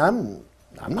queen. I'm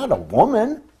not a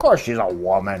woman. Of course she's a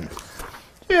woman.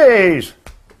 Jeez.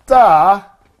 Duh.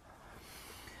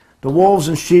 The wolves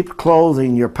in sheep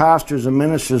clothing, your pastors and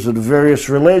ministers of the various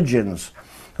religions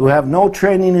who have no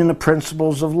training in the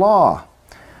principles of law,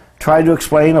 try to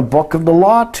explain a book of the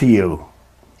law to you.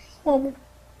 Well,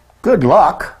 good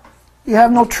luck. You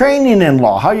have no training in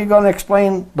law. How are you going to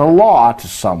explain the law to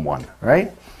someone,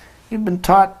 right? You've been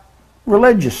taught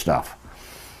religious stuff.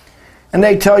 And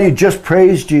they tell you, just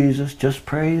praise Jesus, just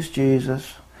praise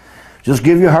Jesus. Just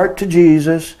give your heart to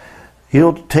Jesus.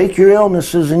 He'll take your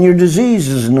illnesses and your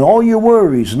diseases and all your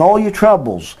worries and all your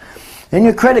troubles and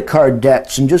your credit card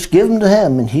debts, and just give them to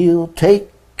him and he'll take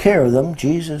care of them.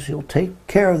 Jesus, he'll take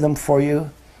care of them for you.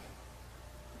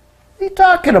 What are you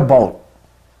talking about?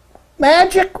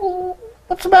 Magic?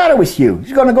 What's the matter with you?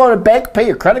 He's going to go to the bank, pay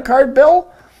your credit card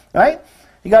bill, right?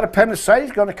 You got appendicitis,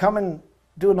 he's going to come and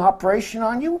do an operation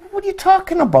on you? What are you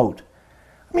talking about?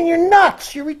 I mean, you're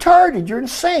nuts, you're retarded, you're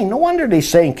insane. No wonder they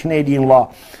say in Canadian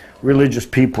law religious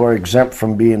people are exempt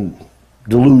from being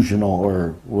delusional,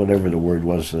 or whatever the word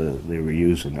was they were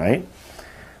using, right?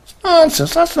 It's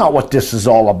nonsense. That's not what this is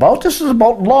all about. This is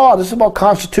about law. This is about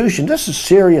Constitution. This is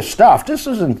serious stuff. This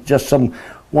isn't just some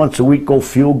once a week go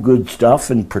feel good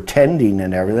stuff and pretending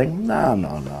and everything. No,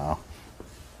 no, no.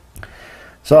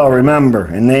 So remember,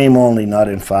 in name only, not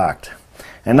in fact.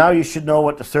 And now you should know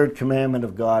what the third commandment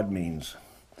of God means.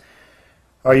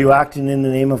 Are you acting in the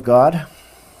name of God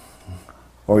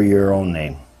or your own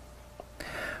name?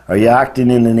 Are you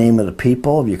acting in the name of the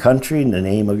people of your country, in the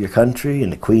name of your country, in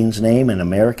the Queen's name, an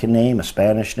American name, a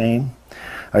Spanish name?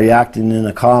 Are you acting in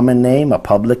a common name, a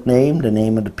public name, the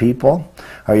name of the people?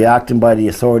 Are you acting by the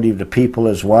authority of the people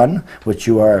as one, which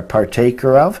you are a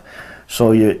partaker of?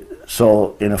 So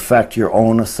in effect, your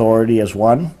own authority as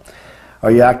one?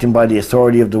 Are you acting by the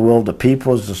authority of the will of the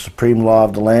people as the supreme law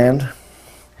of the land?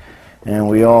 And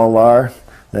we all are.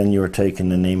 Then you are taking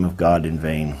the name of God in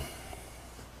vain.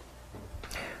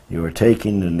 You are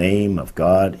taking the name of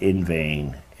God in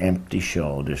vain. Empty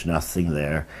show. There's nothing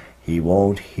there. He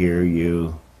won't hear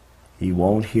you. He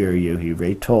won't hear you. He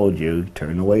already told you.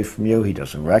 Turn away from you. He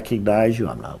doesn't recognize you.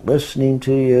 I'm not listening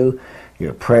to you.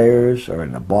 Your prayers are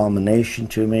an abomination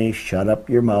to me. Shut up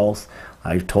your mouth.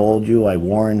 I told you. I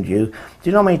warned you. Do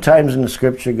you know how many times in the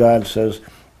scripture God says,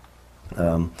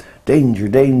 danger,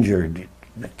 danger,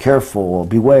 careful,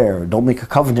 beware, don't make a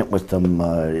covenant with them,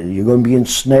 you're going to be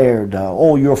ensnared,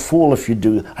 oh, you're a fool if you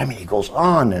do. I mean, he goes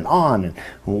on and on. And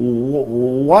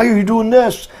why are you doing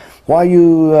this? Why are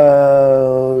you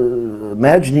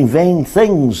imagining vain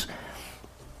things?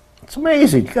 It's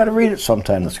amazing. You've got to read it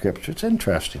sometime, the scripture. It's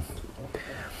interesting.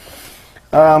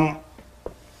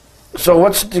 So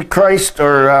what's the Christ,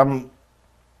 or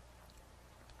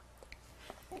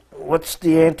what's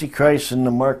the Antichrist and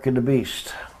the mark of the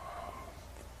beast?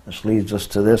 This leads us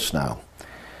to this now.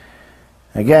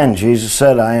 Again, Jesus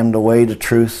said, I am the way, the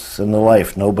truth, and the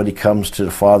life. Nobody comes to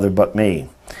the Father but me.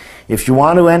 If you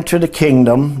want to enter the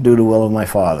kingdom, do the will of my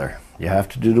Father. You have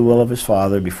to do the will of his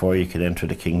Father before you can enter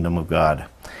the kingdom of God.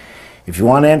 If you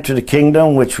want to enter the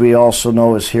kingdom, which we also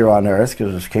know is here on earth,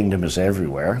 because his kingdom is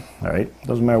everywhere, all right?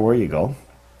 Doesn't matter where you go.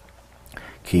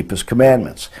 Keep his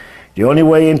commandments. The only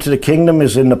way into the kingdom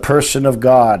is in the person of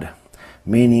God,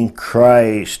 meaning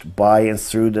Christ, by and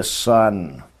through the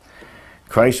Son.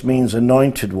 Christ means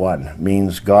anointed one,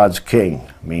 means God's king,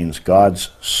 means God's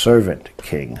servant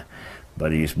king.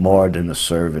 But he's more than a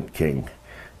servant king.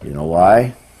 You know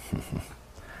why?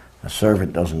 A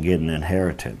servant doesn't get an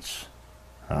inheritance.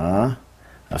 A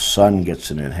son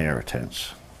gets an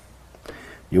inheritance.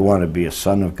 You want to be a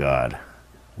son of God,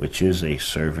 which is a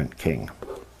servant king.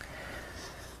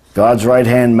 God's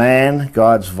right-hand man,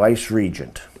 God's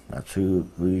vice-regent. That's who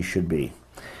you should be.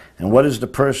 And what is the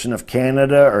person of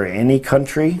Canada or any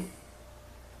country?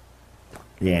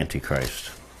 The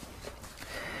Antichrist.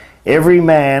 Every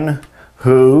man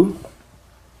who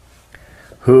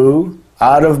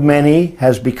out of many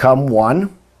has become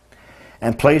one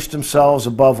and placed themselves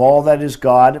above all that is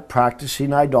God,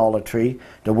 practicing idolatry,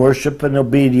 the worship and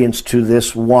obedience to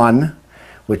this one,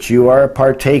 which you are a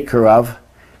partaker of,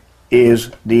 is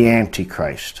the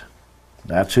Antichrist.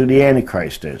 That's who the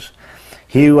Antichrist is.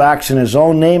 He who acts in his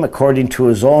own name, according to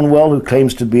his own will, who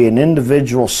claims to be an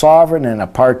individual sovereign and a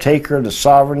partaker of the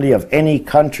sovereignty of any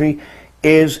country,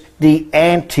 is the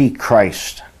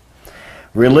Antichrist.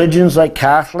 Religions like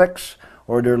Catholics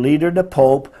or their leader, the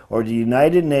Pope, or the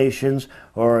United Nations,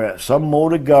 or some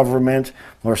mode of government,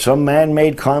 or some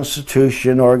man-made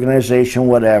constitution, organization,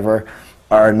 whatever,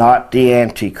 are not the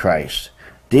Antichrist.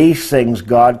 These things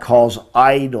God calls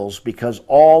idols because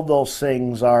all those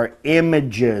things are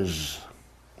images.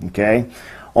 Okay?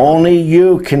 Only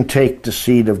you can take the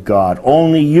seed of God.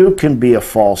 Only you can be a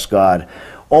false god.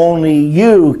 Only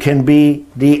you can be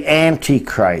the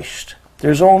Antichrist.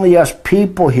 There's only us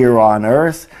people here on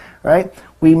earth, right?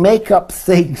 We make up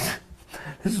things.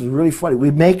 This is really funny. We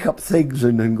make up things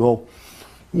and then go,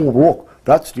 oh, look,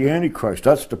 that's the Antichrist.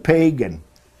 That's the pagan.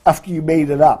 After you made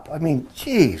it up. I mean,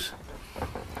 geez.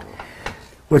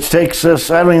 Which takes us,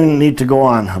 I don't even need to go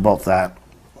on about that.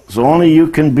 So only you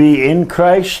can be in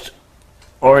Christ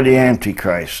or the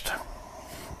Antichrist.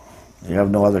 You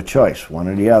have no other choice, one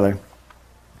or the other.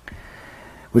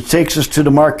 Which takes us to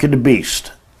the mark of the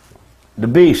beast. The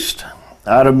beast.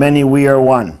 Out of many we are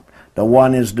one. The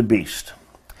one is the beast.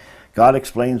 God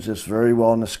explains this very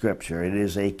well in the scripture. It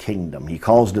is a kingdom. He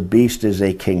calls the beast as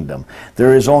a kingdom.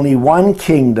 There is only one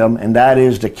kingdom, and that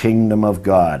is the kingdom of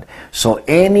God. So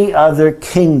any other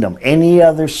kingdom, any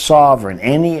other sovereign,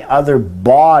 any other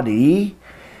body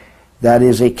that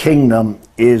is a kingdom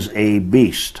is a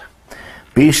beast.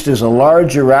 Beast is a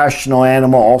large irrational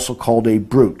animal, also called a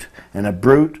brute. And a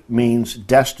brute means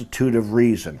destitute of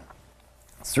reason.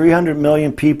 300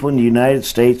 million people in the United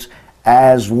States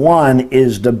as one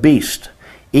is the beast.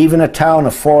 Even a town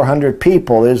of 400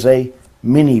 people is a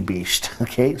mini beast,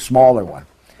 okay, smaller one.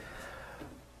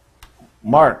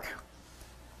 Mark.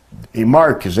 A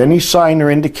mark is any sign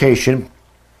or indication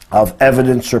of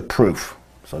evidence or proof.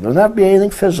 So it doesn't have to be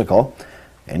anything physical.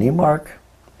 Any mark,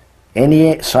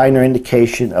 any sign or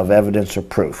indication of evidence or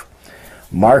proof.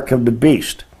 Mark of the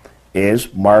beast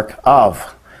is mark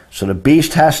of. So the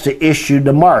beast has to issue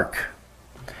the mark.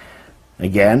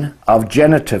 Again, of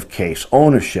genitive case,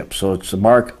 ownership. So it's the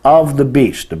mark of the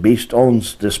beast. The beast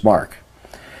owns this mark.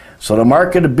 So the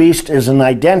mark of the beast is an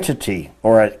identity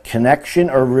or a connection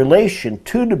or relation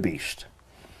to the beast.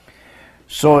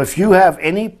 So if you have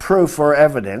any proof or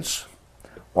evidence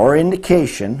or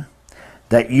indication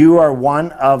that you are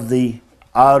one of the,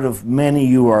 out of many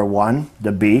you are one,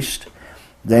 the beast,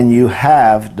 then you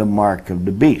have the mark of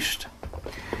the beast.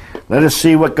 Let us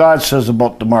see what God says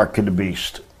about the mark of the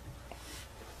beast.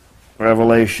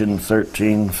 Revelation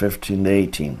 13, 15 to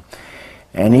 18.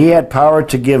 And he had power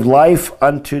to give life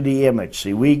unto the image.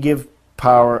 See, we give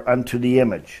power unto the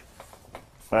image.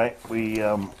 Right? We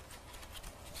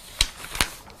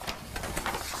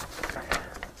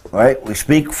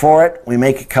speak for it, we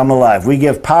make it come alive. We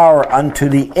give power unto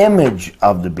the image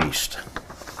of the beast.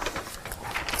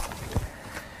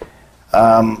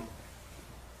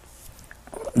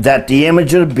 That the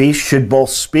image of the beast should both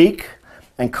speak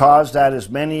and cause that as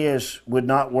many as would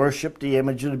not worship the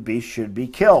image of the beast should be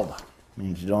killed.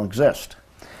 Means you don't exist.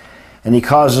 And he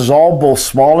causes all, both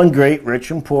small and great, rich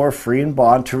and poor, free and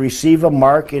bond, to receive a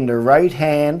mark in their right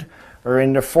hand or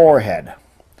in their forehead.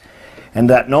 And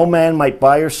that no man might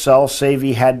buy or sell save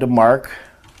he had the mark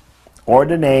or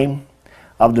the name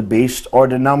of the beast or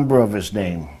the number of his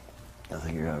name. I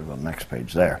think you're going to go to the next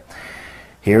page there.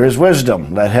 Here is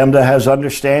wisdom. Let him that has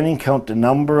understanding count the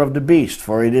number of the beast,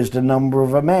 for it is the number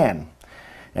of a man.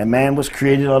 And man was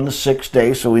created on the 6th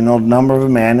day, so we know the number of a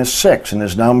man is 6, and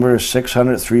his number is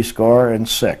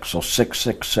 666. So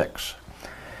 666.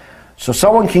 So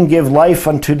someone can give life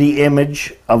unto the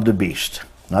image of the beast.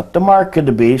 Not the mark of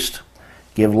the beast.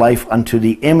 Give life unto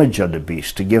the image of the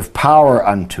beast, to give power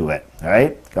unto it.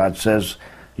 Right? God says,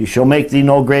 you shall make thee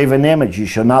no graven image. You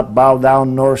shall not bow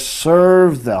down nor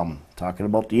serve them. Talking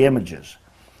about the images.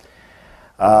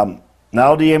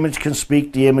 Now the image can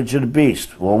speak the image of the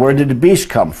beast. Well, where did the beast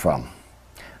come from?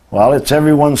 Well, it's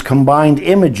everyone's combined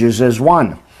images as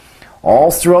one. All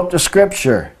throughout the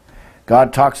scripture,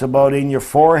 God talks about in your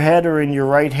forehead or in your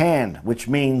right hand, which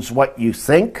means what you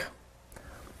think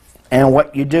and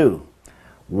what you do.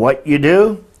 What you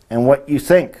do and what you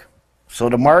think. So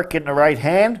the mark in the right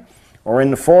hand or in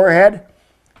the forehead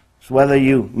is whether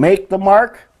you make the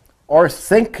mark or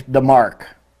think the mark.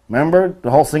 Remember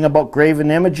the whole thing about graven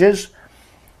images?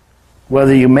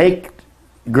 Whether you make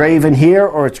graven here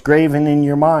or it's graven in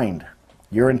your mind.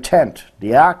 Your intent.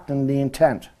 The act and the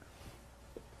intent.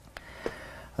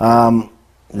 The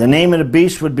name of the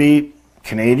beast would be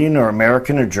Canadian or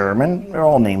American or German. They're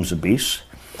all names of beasts.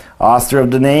 Author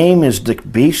of the name is the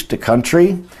beast, the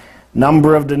country.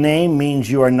 Number of the name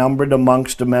means you are numbered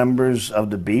amongst the members of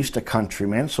the beast, a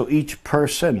countryman. So each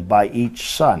person by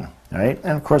each son. Right?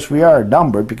 And of course we are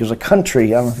numbered because a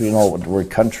country, I don't know if you know what the word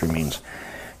country means.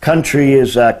 Country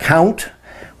is count,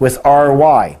 with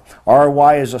ry.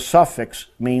 Ry is a suffix,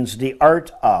 means the art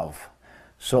of.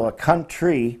 So a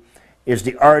country is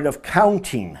the art of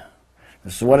counting.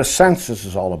 This is what a census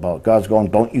is all about. God's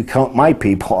going, don't you count my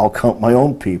people, I'll count my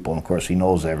own people. And of course, he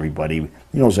knows everybody.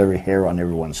 He knows every hair on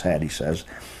everyone's head, he says.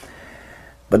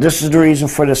 But this is the reason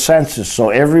for the census. So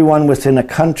everyone within a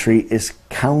country is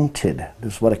counted.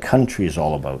 This is what a country is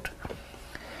all about.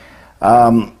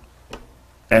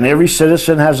 And every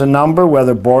citizen has a number,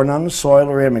 whether born on the soil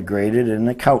or immigrated, an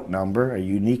account number, a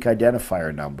unique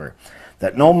identifier number,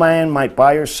 that no man might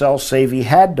buy or sell save he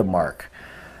had to mark.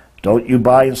 Don't you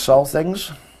buy and sell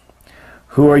things?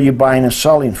 Who are you buying and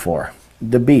selling for?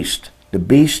 The beast. The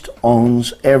beast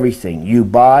owns everything. You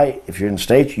buy, if you're in the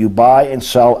States, you buy and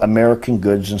sell American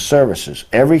goods and services.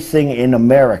 Everything in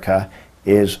America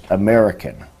is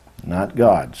American, not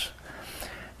God's.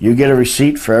 You get a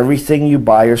receipt for everything you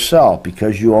buy or sell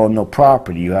because you own no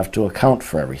property. You have to account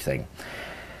for everything.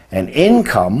 And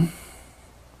income,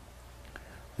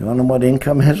 you want to know what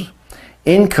income is?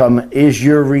 Income is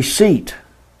your receipt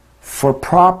for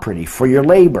property, for your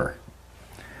labor.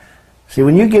 See,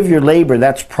 when you give your labor,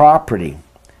 that's property.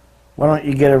 Why don't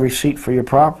you get a receipt for your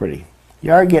property?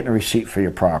 You are getting a receipt for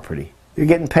your property. You're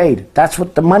getting paid. That's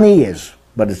what the money is,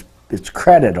 but it's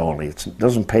credit only. It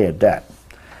doesn't pay a debt.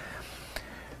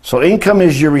 So income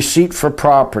is your receipt for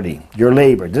property, your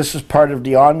labor. This is part of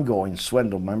the ongoing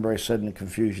swindle. Remember I said in the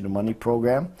Confusion of Money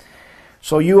program?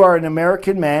 So you are an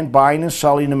American man buying and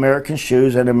selling American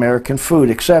shoes and American food,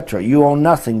 etc. You own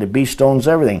nothing. The beast owns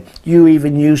everything. You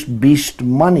even use beast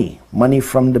money, money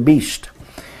from the beast.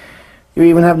 You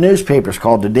even have newspapers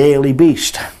called the Daily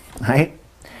Beast, right?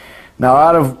 Now,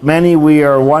 out of many, we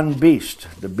are one beast.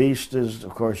 The beast is,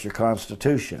 of course, your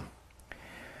Constitution.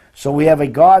 So we have a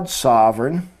God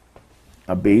sovereign,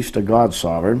 a beast, a God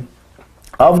sovereign,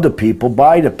 of the people,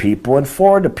 by the people, and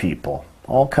for the people.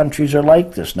 All countries are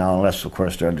like this now, unless, of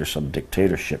course, they're under some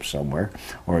dictatorship somewhere,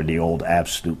 or the old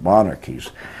absolute monarchies.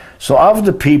 So of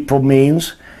the people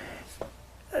means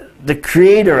the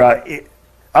creator,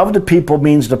 of the people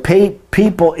means the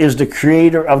people is the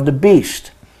creator of the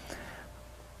beast.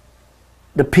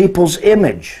 The people's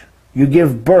image. You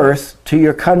give birth to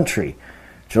your country.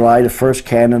 July the 1st,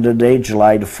 Canada Day.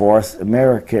 July the 4th,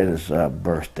 America's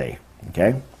birthday.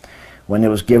 Okay? When it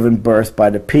was given birth by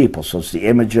the people. So it's the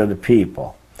image of the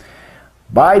people.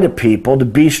 By the people, the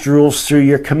beast rules through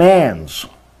your commands.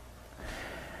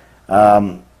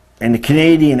 In the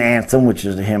Canadian anthem, which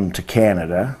is the hymn to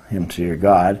Canada, hymn to your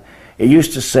God, it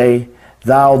used to say,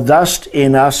 "Thou dost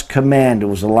in us command." There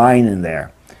was a line in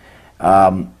there.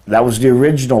 That was the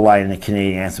original line in the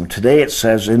Canadian anthem. Today it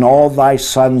says, "In all thy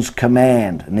sons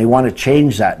command." And they want to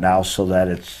change that now so that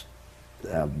it's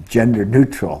gender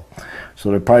neutral. So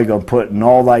they're probably going to put "in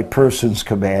all thy persons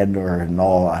command," or in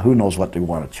all, who knows what they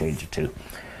want to change it to.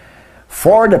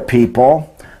 For the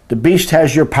people, the beast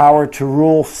has your power to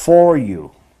rule for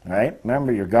you. Right?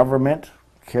 Remember, your government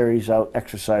carries out,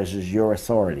 exercises your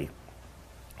authority.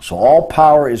 So all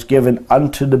power is given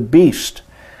unto the beast.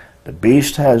 The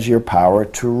beast has your power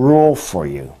to rule for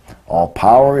you. All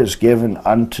power is given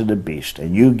unto the beast,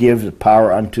 and you give the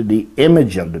power unto the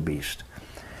image of the beast.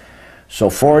 So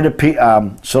for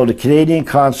the Canadian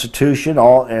Constitution,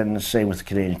 and the same with the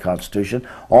Canadian Constitution,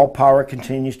 all power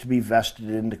continues to be vested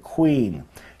in the Queen.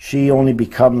 She only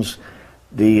becomes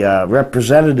the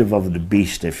representative of the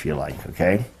beast, if you like,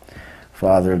 okay?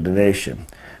 Father of the nation.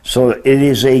 So it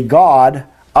is a God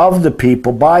of the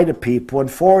people, by the people,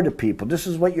 and for the people. This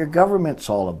is what your government's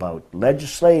all about.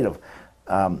 Legislative,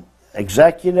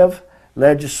 executive,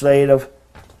 legislative,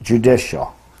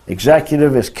 judicial.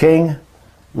 Executive is king,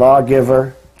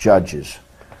 lawgiver, judges.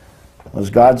 What does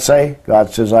God say?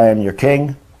 God says, "I am your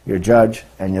king, your judge,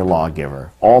 and your lawgiver."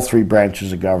 All three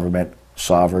branches of government,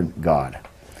 sovereign God.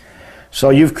 So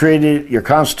you've created, your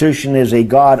Constitution is a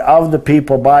God of the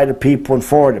people, by the people, and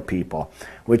for the people,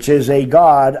 which is a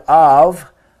God of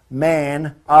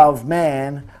man, of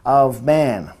man, of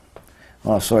man.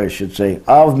 Oh, sorry, I should say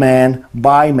of man,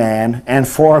 by man, and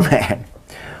for man.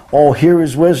 Oh, here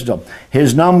is wisdom.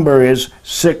 His number is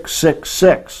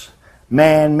 666.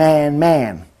 Man, man,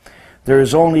 man. There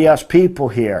is only us people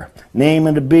here. Name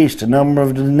of the beast, the number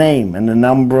of the name, and the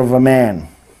number of a man.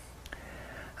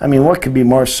 I mean, what could be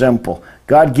more simple?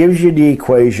 God gives you the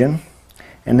equation,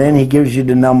 and then he gives you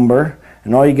the number,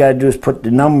 and all you got to do is put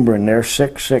the number in there,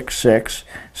 666.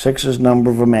 6 is the number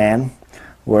of a man,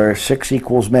 where 6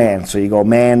 equals man. So you go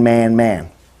man, man, man.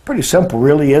 Pretty simple,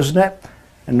 really, isn't it?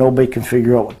 And nobody can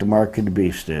figure out what the mark of the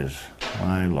beast is.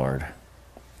 My Lord.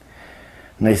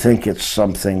 And they think it's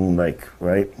something like,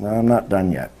 right? Well, I'm not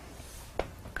done yet.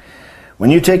 When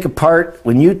you take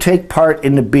part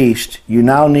in the beast, you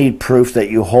now need proof that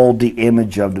you hold the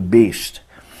image of the beast.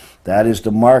 That is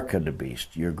the mark of the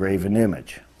beast, your graven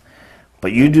image.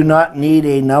 But you do not need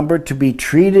a number to be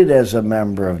treated as a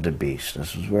member of the beast.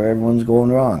 This is where everyone's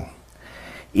going wrong.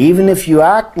 Even if you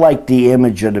act like the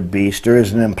image of the beast, there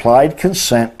is an implied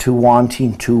consent to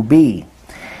wanting to be.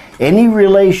 Any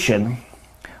relation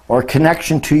or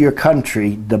connection to your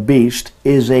country, the beast,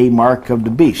 is a mark of the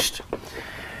beast.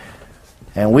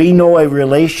 And we know a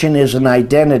relation is an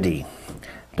identity.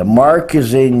 The mark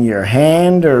is in your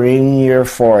hand or in your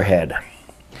forehead.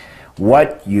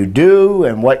 What you do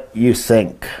and what you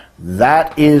think.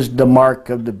 That is the mark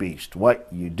of the beast. What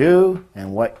you do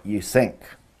and what you think.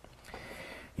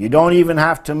 You don't even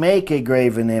have to make a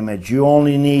graven image. You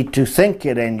only need to think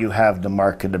it and you have the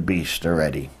mark of the beast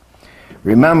already.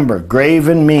 Remember,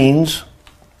 graven means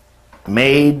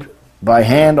made by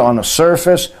hand on a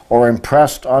surface or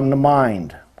impressed on the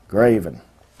mind. Graven.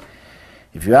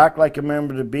 If you act like a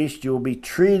member of the beast, you will be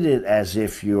treated as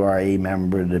if you are a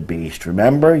member of the beast.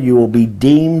 Remember, you will be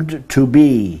deemed to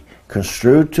be,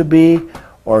 construed to be,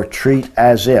 or treat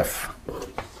as if.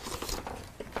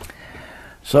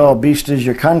 So, beast is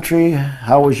your country.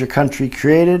 How was your country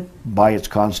created? By its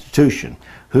constitution.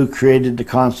 Who created the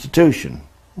constitution?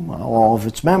 Well, all of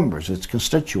its members, its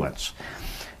constituents.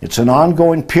 It's an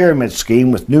ongoing pyramid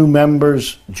scheme with new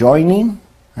members joining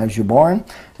as you're born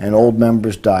and old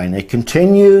members dying. It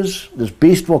continues, this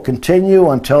beast will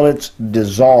continue until it's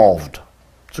dissolved.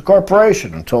 It's a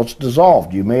corporation until it's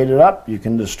dissolved. You made it up, you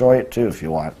can destroy it too if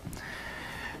you want.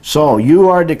 So you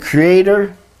are the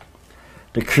creator,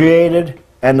 the created,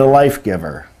 and the life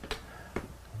giver.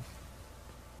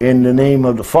 In the name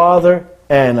of the Father,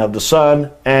 and of the Son,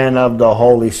 and of the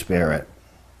Holy Spirit.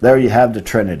 There you have the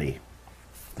Trinity.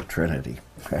 The Trinity,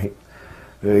 right?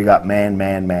 There you got man,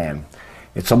 man, man.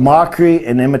 It's a mockery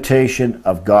and imitation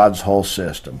of God's whole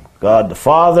system. God the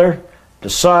Father, the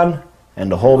Son, and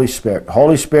the Holy Spirit. The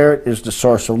Holy Spirit is the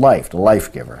source of life, the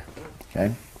life giver.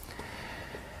 Okay?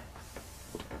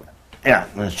 Yeah,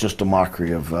 it's just a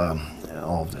mockery of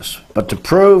all of this. But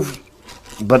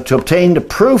to obtain the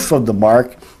proof of the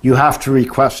mark, you have to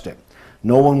request it.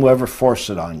 No one will ever force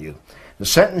it on you. The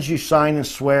sentence you sign and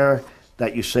swear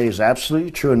that you say is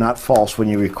absolutely true and not false when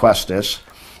you request this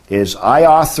is, I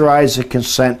authorize the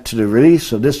consent to the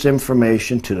release of this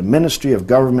information to the Ministry of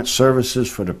Government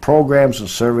Services for the programs and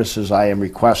services I am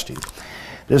requesting.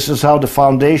 This is how the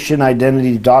foundation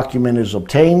identity document is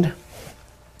obtained.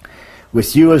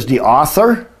 With you as the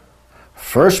author,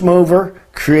 first mover,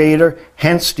 creator,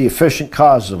 hence the efficient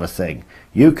cause of a thing.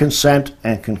 You consent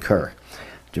and concur.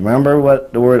 Do you remember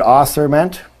what the word author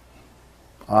meant?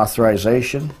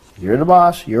 Authorization. You're the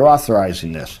boss. You're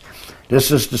authorizing this. This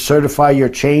is to certify your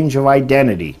change of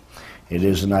identity. It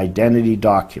is an identity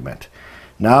document.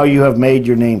 Now you have made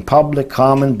your name public,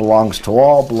 common, belongs to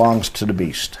all, belongs to the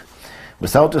beast.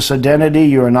 Without this identity,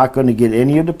 you are not going to get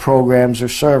any of the programs or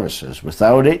services.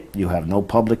 Without it, you have no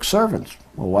public servants.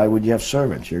 Well, why would you have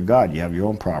servants? You're God. You have your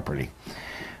own property.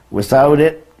 Without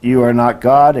it, you are not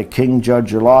God, a king,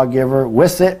 judge, or lawgiver.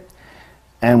 With it,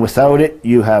 and without it,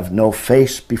 you have no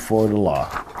face before the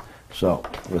law. So,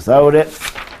 without it,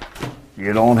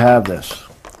 you don't have this.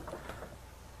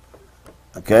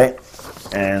 Okay?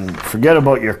 And forget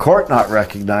about your court not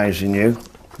recognizing you.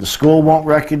 The school won't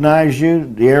recognize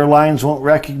you. The airlines won't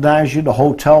recognize you. The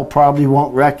hotel probably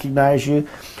won't recognize you.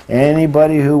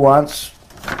 Anybody who wants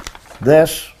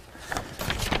this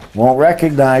won't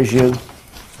recognize you.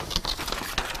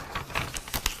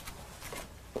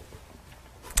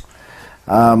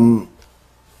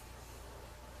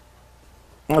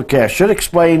 Okay, I should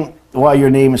explain why your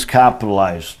name is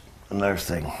capitalized. Another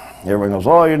thing. Everyone goes,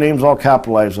 oh, your name's all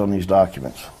capitalized on these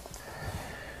documents.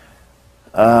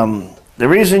 The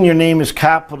reason your name is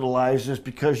capitalized is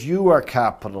because you are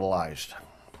capitalized.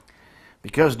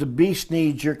 Because the beast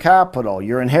needs your capital,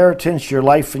 your inheritance, your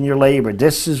life, and your labor.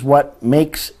 This is what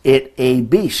makes it a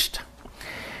beast.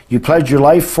 You pledge your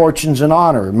life, fortunes, and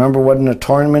honor. Remember what an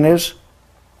atonement is?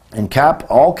 And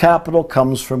all capital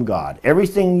comes from God.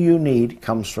 Everything you need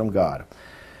comes from God.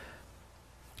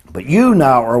 But you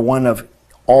now are one of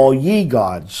all ye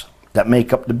gods that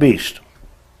make up the beast,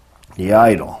 the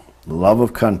idol, the love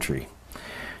of country.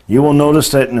 You will notice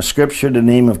that in the scripture the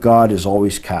name of God is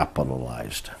always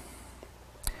capitalized.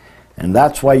 And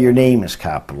that's why your name is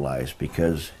capitalized,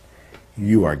 because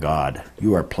you are God.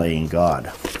 You are playing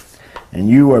God. And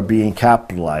you are being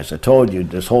capitalized. I told you,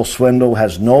 this whole swindle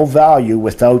has no value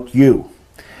without you.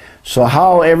 So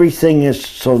now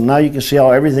you can see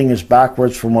how everything is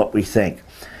backwards from what we think.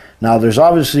 Now there's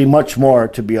obviously much more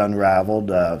to be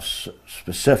unraveled,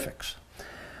 specifics.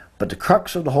 But the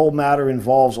crux of the whole matter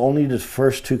involves only the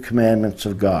first two commandments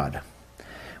of God,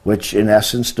 which in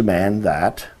essence demand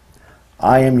that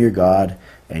I am your God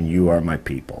and you are my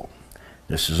people.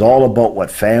 This is all about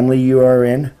what family you are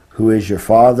in, who is your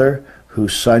father,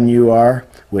 whose son you are,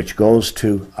 which goes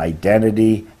to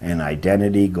identity, and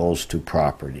identity goes to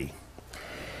property.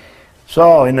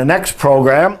 So in the next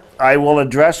program, I will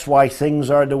address why things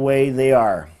are the way they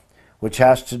are, which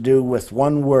has to do with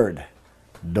one word,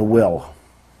 the will.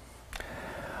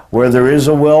 Where there is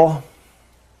a will,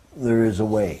 there is a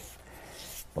way.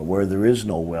 But where there is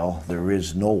no will, there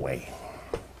is no way.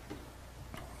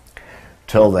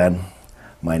 Till then,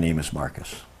 my name is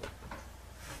Marcus.